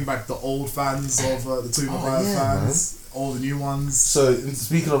because it'll bring back the old fans of the Tobey Maguire fans, all the new ones. So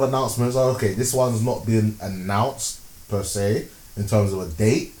speaking of announcements, okay, this one's not been announced per se in terms of a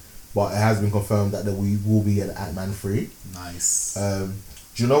date, but it has been confirmed that we will be at Ant-Man 3. Nice. Do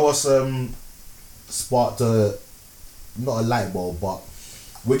you know what's sparked not a light bulb, but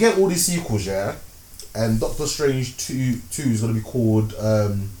we get all these sequels, yeah, and Doctor Strange 2 is gonna be called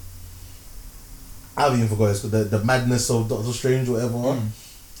I've even forgot the Madness of Doctor Strange or whatever,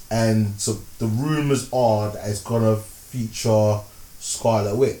 and so the rumors are that it's gonna feature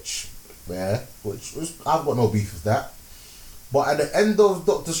Scarlet Witch, yeah, which I've got no beef with that. But at the end of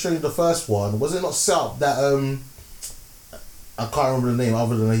Doctor Strange, the first one, was it not set up that I can't remember the name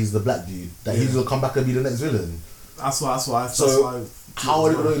other than he's the black dude, that he's gonna come back and be the next villain? That's why. So how are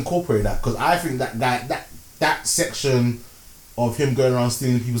they gonna incorporate that? Because I think that section of him going around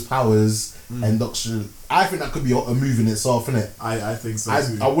stealing people's powers and Doctor, I think that could be a move in itself, innit? I think so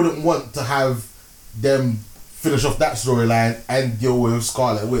too. I wouldn't want to have them finish off that storyline and deal with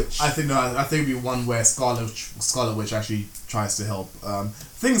Scarlet Witch. I think it'd be one where Scarlet Witch actually tries to help.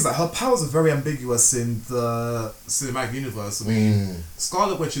 Things that her powers are very ambiguous in the cinematic universe. I mean,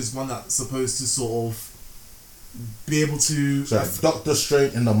 Scarlet Witch is one that's supposed to sort of be able to. So Doctor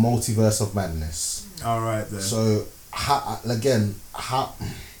Strange in the Multiverse of Madness. All right then. So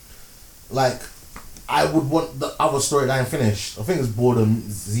I would want the other storyline finished. I think it's Boredom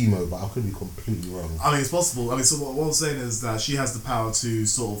Zemo, but I could be completely wrong. I mean, it's possible. I mean, so what I'm saying is that she has the power to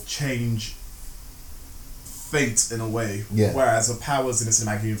sort of change fate in a way. Yeah. Whereas her powers in the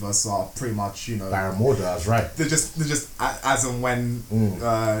cinematic universe are pretty much, Baron Mordo, that's right. They're just as and when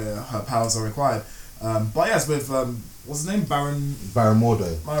her powers are required. But yes, with what's his name, Baron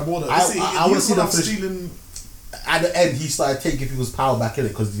Mordo. Baron Mordo. I want to see them finish. At the end, he started taking people's power back in it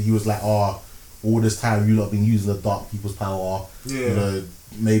because he was like, all this time you lot been using the dark people's power. Yeah.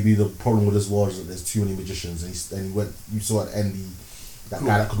 Maybe the problem with this was that there's too many magicians, and he went. You saw at the end that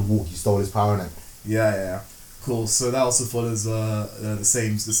guy that could walk. He stole his power, innit? Yeah. Cool. So that also follows the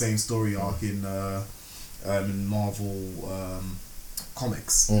same story arc in Marvel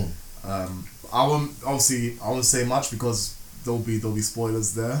comics. I won't say much because there'll be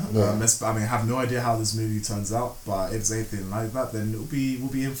spoilers there. Yeah. I mean, I have no idea how this movie turns out, but if it's anything like that, then we'll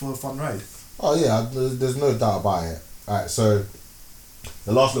be in for a fun ride. Oh yeah, there's no doubt about it. Alright, so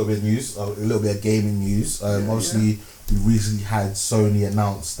the last little bit of news, a little bit of gaming news. Obviously, we recently had Sony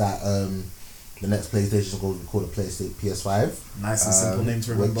announce that the next PlayStation is going to be called a PlayStation PS5. Nice and simple name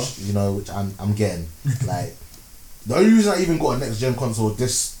to remember. Which I'm getting. Like, the only reason I even got a next gen console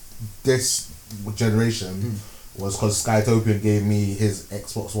this generation was because Skytopian gave me his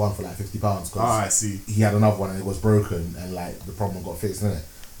Xbox One for like £50. I see. He had another one and it was broken, and like the problem got fixed, innit?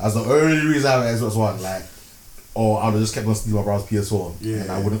 That's the only reason I have an Xbox One. Like, or I'd have just kept on stealing my brother's PS4. Yeah.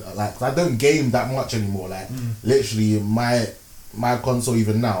 And I wouldn't cause I don't game that much anymore. Like, literally my console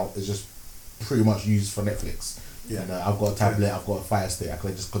even now is just pretty much used for Netflix. Yeah. And I've got a tablet, I've got a Fire Stick. I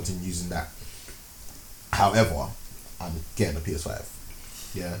can just continue using that. However, I'm getting a PS5.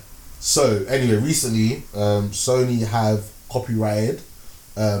 Yeah. So anyway, recently, Sony have copyrighted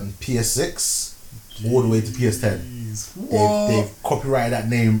PS6 all the way to PS10. They've copyrighted that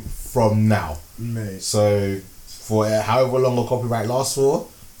name from now. Mate. So for however long a copyright lasts for,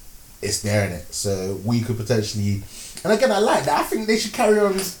 it's there in it. So we could potentially, and again, I like that. I think they should carry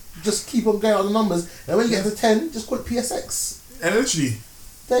on, just keep on going on the numbers, and when you get to 10, just call it PSX. And literally,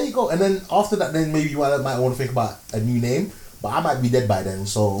 there you go. And then after that, then maybe you might want to think about a new name. But I might be dead by then,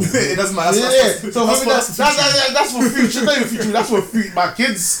 so it doesn't matter. That's for future. Not even future. That's for my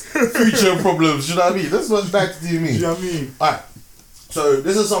kids' future problems. You know what I mean? That's what's back to me. You know what I mean? Alright. So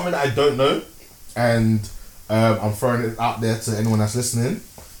this is something that I don't know, and I'm throwing it out there to anyone that's listening.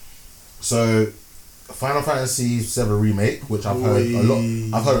 So, Final Fantasy VII Remake, which I've heard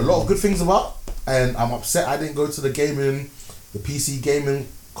a lot of good things about, and I'm upset I didn't go to the PC gaming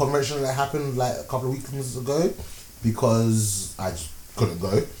convention that happened like a couple of weekends ago because I just couldn't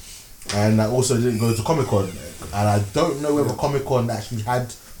go, and I also didn't go to Comic-Con, and I don't know whether Comic-Con actually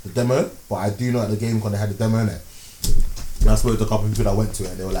had the demo, but I do know at the Game-Con they had the demo in it. And I spoke to a couple of people that went to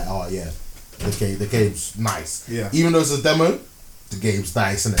it, and they were like, "Oh yeah, the game's nice. Yeah. Even though it's a demo, the game's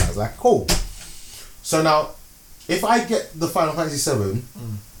nice." And I was like, "Cool." So now, if I get the Final Fantasy VII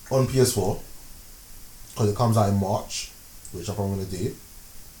on PS4, because it comes out in March, which I'm probably gonna do,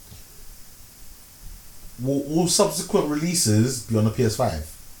 will all subsequent releases be on the PS5?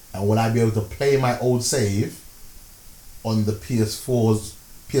 And will I be able to play my old save on the PS5's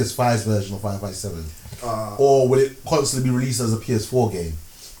version of Final Fantasy VII? Or will it constantly be released as a PS4 game?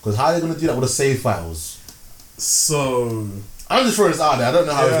 Because how are they going to do that with the save files? So... I'm just throwing this out there. I don't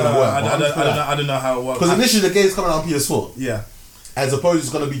know how it's going to work. I don't know how it works. Because initially the game's coming out on PS4. Yeah. As opposed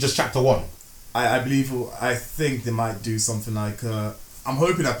it's going to be just chapter 1. I think they might do something like... I'm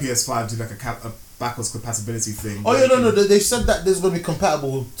hoping that PS5 do like a backwards compatibility thing. Oh yeah, no. They've said that there's going to be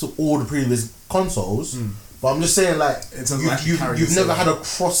compatible to all the previous consoles. But I'm just saying, like, you've never had a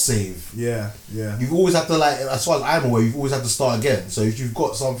cross save. Yeah. You've always had to, like, as far as I'm aware, you've always had to start again. So if you've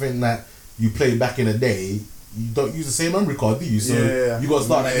got something that you played back in the day, you don't use the same memory card, do you? So you got to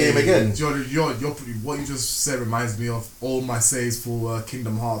start that game again. You're what you just said reminds me of all my saves for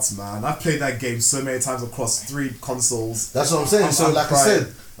Kingdom Hearts, man. I've played that game so many times across 3 consoles. That's what I'm saying. I said,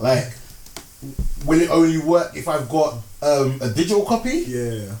 like, will it only work if I've got a digital copy?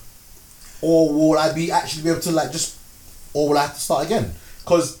 Yeah. Or will I actually be able to or will I have to start again?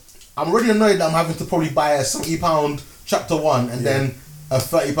 Because I'm already annoyed that I'm having to probably buy a £70 chapter 1 and then a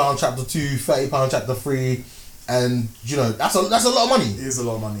 £30 chapter 2, £30 chapter 3, and that's a lot of money. It is a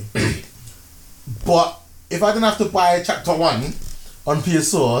lot of money. But if I didn't have to buy chapter 1 on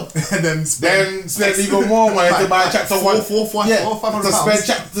PS4 and then spend even more money to buy chapter 1, to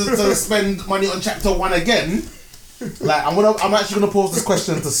spend money on chapter 1 again. Like I'm actually gonna pose this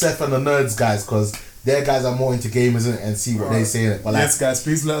question to Seth and the nerds guys, because their guys are more into gamers and see what they say in it. But yes, guys,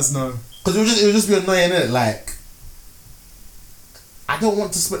 please let us know. Because it would just be annoying, innit? Like, I don't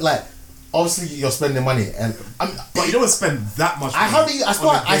want to spend, like, obviously you're spending money, but you don't spend that much money. I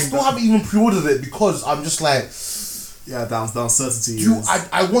still haven't even pre-ordered it because I'm just like, the uncertainty.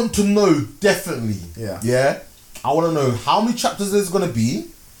 I want to know definitely. Yeah. I want to know how many chapters there's gonna be.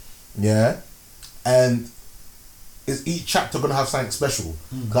 Yeah, and is each chapter gonna have something special?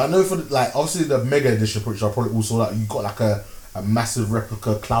 Because I know for obviously the Mega Edition, which I probably also like, you got like a massive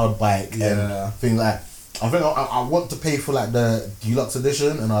replica cloud bike and thing like. I think I want to pay for like the deluxe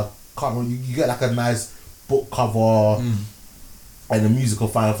edition, and I can't remember, you get like a nice book cover and a musical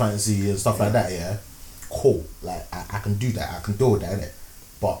Final Fantasy and stuff like that. Yeah, cool. Like I can do that. I can deal with that, innit?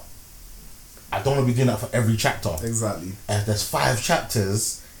 But I don't want to be doing that for every chapter. Exactly. And if there's 5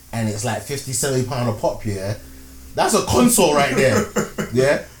 chapters and it's like £50-70 a pop, yeah. That's a console right there.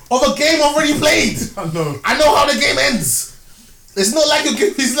 Yeah? Of a game I've already played. I know how the game ends. It's not like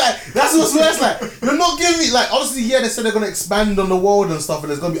it's like, that's what's worse. Like, you're not giving me, like, obviously, they said they're going to expand on the world and stuff, and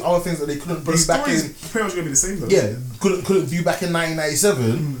there's going to be other things that they couldn't do back in. Pretty much going to be the same though. Yeah, couldn't do back in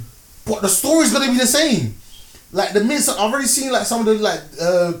 1997. But the story's going to be the same. Like, the minutes, I've already seen, like, some of the,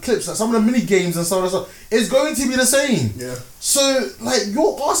 clips, like, some of the mini games and some of the stuff. It's going to be the same. Yeah. So, like,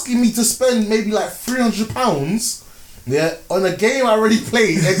 you're asking me to spend maybe, like, £300, yeah, on a game I already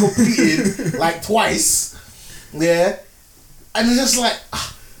played and completed, like, twice, yeah, and it's just like,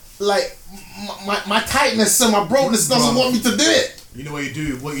 my tightness and my brokenness doesn't want me to do it. You know what you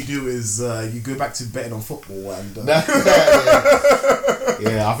do? What you do is you go back to betting on football and I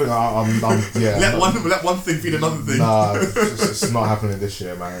think I'm let one thing feed another thing. Nah, it's not happening this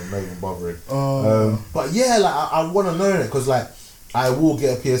year, man. I'm not even bothering. But yeah, like I want to know it because like I will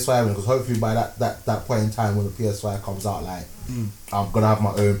get a PS5 because hopefully by that point in time when the PS5 comes out, like I'm gonna have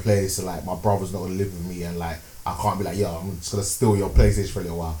my own place and like my brother's not gonna live with me and like I can't be like, yo, I'm just gonna steal your PlayStation for a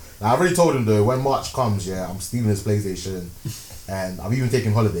little while. Like, I've already told him though, when March comes, yeah, I'm stealing his PlayStation, and I've even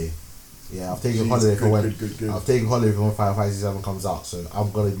taken holiday. Yeah, I've taken holiday for when I've taken holiday for when Final Fantasy 7 comes out. So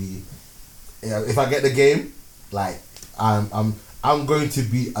I'm gonna be, if I get the game, like I'm going to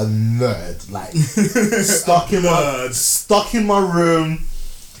be a nerd, like stuck in my room.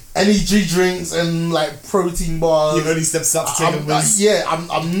 Energy drinks and like protein bars. You've only stepped up to take a whiz.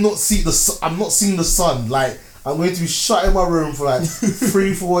 I'm not seeing the sun. Like I'm going to be shut in my room for like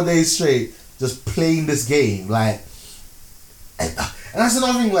 3-4 days straight, just playing this game. Like, and that's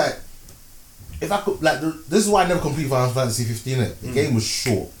another thing. Like, if I could, like, this is why I never completed Final Fantasy 15. The game was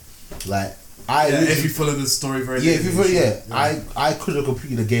short. Like, if you follow the story very I could have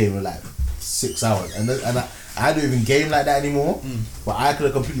completed the game in like 6 hours, and I don't even game like that anymore. But I could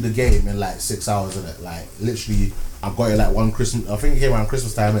have completed the game in like 6 hours in it. Like, literally, I got it like one Christmas. I think it came around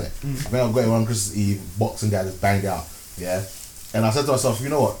Christmas time, innit? I think I got it one Christmas Eve. Boxing Day, just banged it out. Yeah, and I said to myself, you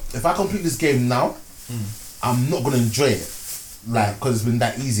know what? If I complete this game now, I'm not gonna enjoy it, like, because it's been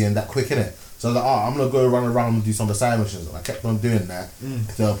that easy and that quick, innit? So I was like, I'm gonna go run around and do some of the side missions. And I kept on doing that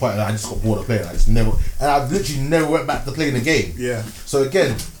to the point that I just got bored of playing. I literally never went back to playing the game. Yeah. So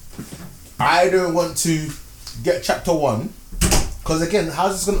again, I don't want to get chapter 1, because again,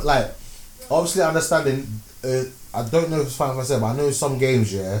 how's this gonna, like, obviously understanding. I don't know if it's Final Fantasy, but I know some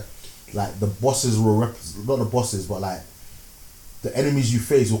games, like the bosses will not the bosses, but like the enemies you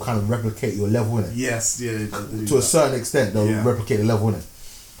face will kind of replicate your level in it. Yes, yeah. To a certain extent, they'll replicate the level in it.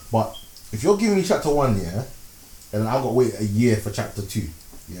 But if you're giving me chapter 1, and I've got to wait a year for chapter 2,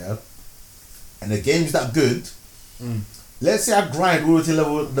 and the game's that good, let's say I grind all the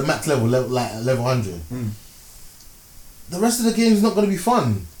way to the max level, like level 100. The rest of the game's not going to be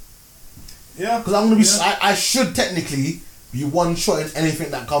fun. Yeah. Because I'm going to be, I should technically be one-shotting anything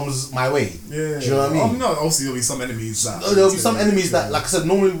that comes my way. Yeah. Do you know what I mean? No, obviously there'll be some enemies that... There'll be some enemies that, like I said,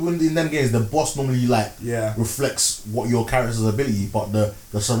 normally in them games, the boss normally, like, reflects what your character's ability, but the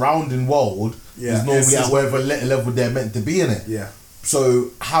surrounding world is normally at whatever level they're meant to be in it. Yeah.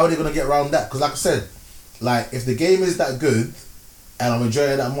 So, how are they going to get around that? Because, like I said, like, if the game is that good, and I'm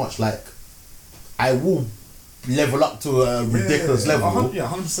enjoying it that much, like, I will level up to a ridiculous level. Yeah,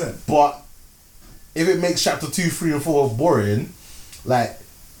 100%. But if it makes chapter 2, 3, and 4 boring, like,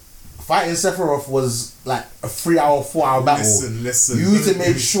 fighting Sephiroth was like a 3 hour, 4 hour battle. Listen. You need to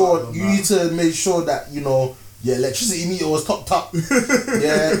make sure that, you know, your electricity meter was topped up.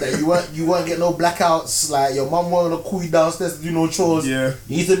 That you weren't getting no blackouts. Like, your mum weren't gonna call you downstairs to do no chores. Yeah.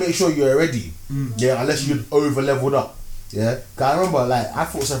 You need to make sure you're ready. Unless you'd over leveled up. Yeah. Cause I remember, like, I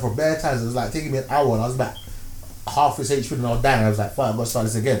fought Sephiroth bare times. It was like taking me an hour, and I was back half his HP, and I was dying. I was like, fine, I've got to start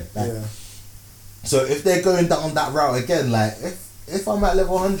this again. Like, so if they're going down that route again, like, if I'm at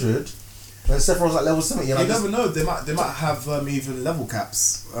level 100 and Sephiroth's at level 70, you never know. They might have even level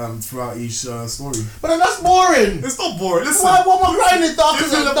caps throughout each story. But then that's boring. It's not boring. Listen, why am I grinding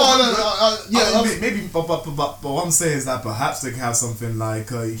maybe, but what I'm saying is that perhaps they can have something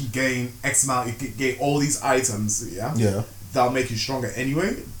like you can gain X amount. You can gain all these items. Yeah. That'll make you stronger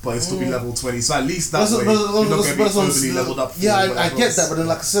anyway, but it'll still be level 20. So at least that way, you're not going to be overly leveled up. Yeah, I get that, but then,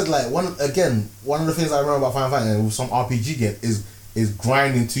 like I said, like one of the things I remember about Final Fantasy with some RPG game is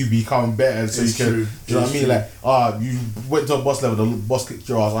grinding to become better. So you can, do you know what I mean? Like, you went to a boss level, the boss kicked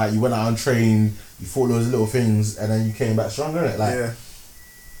your ass. Like, you went out untrained, you fought those little things, and then you came back stronger. Innit? Like,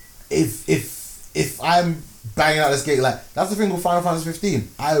 if I'm banging out this game, like, that's the thing with Final Fantasy 15.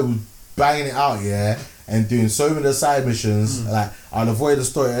 I was banging it out, and doing so many side missions. Like, I'd avoid the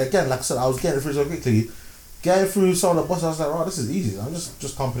story. Again, like I said, I was getting through so quickly. Getting through some of the bosses, I was like, oh, this is easy. I'm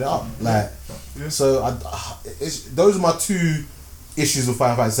just pumping it up. Like, so those are my two issues with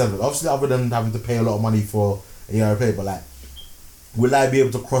Final Fantasy 7. Obviously, other than having to pay a lot of money for a year of play, but like, will I be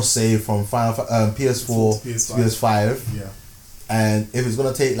able to cross save from PS4 to PS5? Yeah. And if it's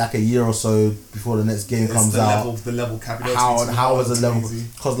gonna take like a year or so before the next game comes out, the level cap. How is the level?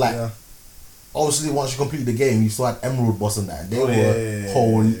 Because obviously, once you complete the game, you still had Emerald boss and that. They were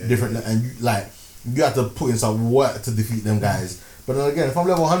whole different, and you had to put in some work to defeat them guys. But then again, if I'm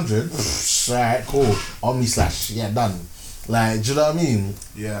level 100, alright, cool, Omni Slash, done. Like, do you know what I mean?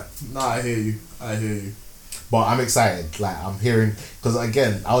 Yeah. No, I hear you. But I'm excited. Like, I'm hearing, because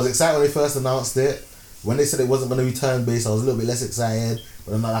again, I was excited when they first announced it. When they said it wasn't going to be turn based, I was a little bit less excited.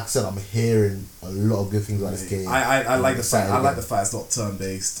 But then, like I said, I'm hearing a lot of good things about this game. I like the fact. I like the fact it's not turn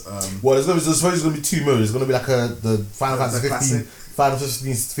based. Well, there's supposed to be 2 modes. It's going to be like the Final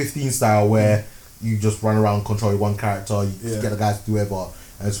Fantasy 15 style where you just run around, control one character, you get the guys to do whatever.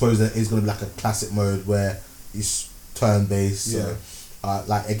 And I suppose that it's going to be like a classic mode where it's turn based. So,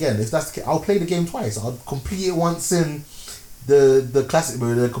 like, again, if that's the case, I'll play the game twice. I'll complete it once in the classic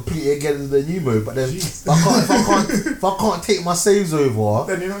mode and complete it again in the new mode. But then if I can't take my saves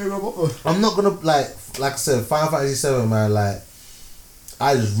over, then you're not gonna bother. I'm not gonna like I said, Final Fantasy 7, man. Like,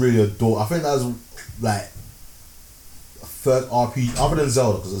 I just really adore. I think that was like third RPG other than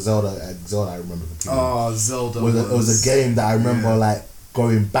Zelda, because Zelda I remember completely. Oh, Zelda it was a game that I remember like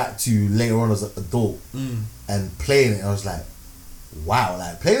going back to later on as an adult and playing it. I was like, wow,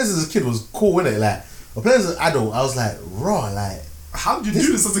 like playing this as a kid was cool, innit? Like, but playing as an adult, I was like, raw, like, how did you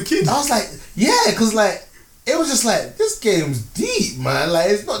do this as a kid? I was like, yeah, because like it was just like, this game's deep, man. Like,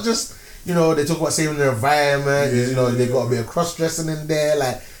 it's not just, you know, they talk about saving the environment. You know, they got a bit of cross dressing in there.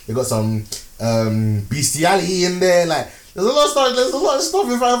 Like they got some bestiality in there. Like there's a lot of stuff. There's a lot of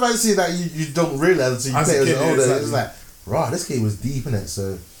stuff in Final Fantasy that you don't realize until you play it as an older. Exactly. It's like, rah, this game was deep in it.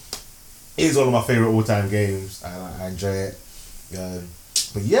 So it is one of my favorite all-time games. I enjoy it.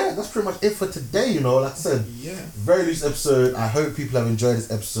 But yeah, that's pretty much it for today. You know, like I said, very loose episode. I hope people have enjoyed this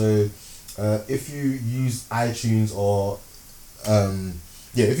episode. If you use iTunes or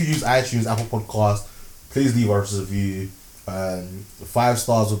if you use iTunes, Apple Podcast, please leave us a review. 5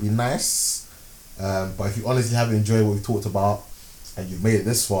 stars would be nice. But if you honestly haven't enjoyed what we talked about and you've made it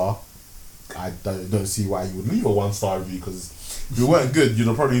this far, I don't see why you would leave a 1-star review, because if you weren't good, you'd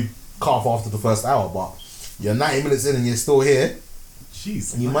have probably cut off after the first hour. But you're 90 minutes in and you're still here.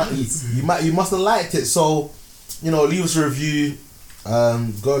 Jeez, you must have liked it. So, you know, leave us a review.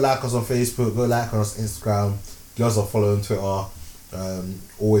 Go like us on Facebook. Go like us on Instagram. Give us a follow on Twitter.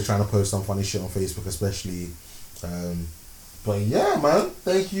 Always trying to post some funny shit on Facebook, especially. But yeah, man,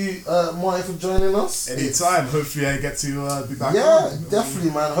 thank you, Martin, for joining us. Anytime. Hopefully, I get to be back. Yeah,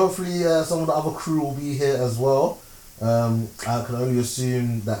 definitely, man. Hopefully, some of the other crew will be here as well. I can only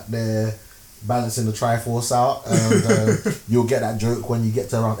assume that they're balancing the Triforce out, and you'll get that joke when you get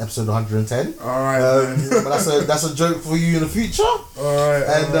to around episode 110. Alright, but that's a joke for you in the future. Alright,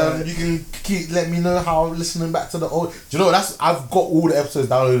 and you can keep let me know how listening back to the old. Do you know I've got all the episodes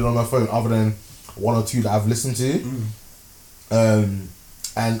downloaded on my phone, other than 1 or 2 that I've listened to.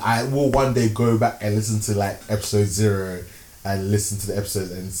 And I will one day go back and listen to like episode 0 and listen to the episodes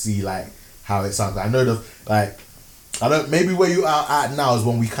and see like how it sounds. I know maybe where you are at now is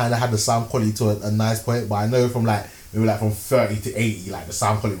when we kind of had the sound quality to a nice point, but I know from like maybe like from 30 to 80, like the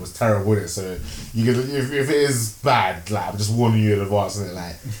sound quality was terrible with it. So you can, if it is bad, like I'm just warning you in advance, and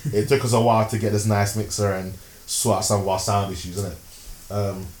like it took us a while to get this nice mixer and sort out some of our sound issues, isn't it?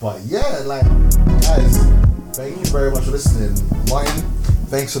 But yeah, like guys, thank you very much for listening. Martin,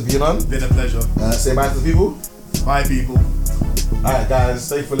 thanks for being on. Been a pleasure. Say bye to the people. Bye, people. Alright guys,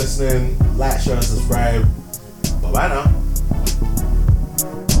 thanks for listening. Like, share and subscribe. Bye bye now.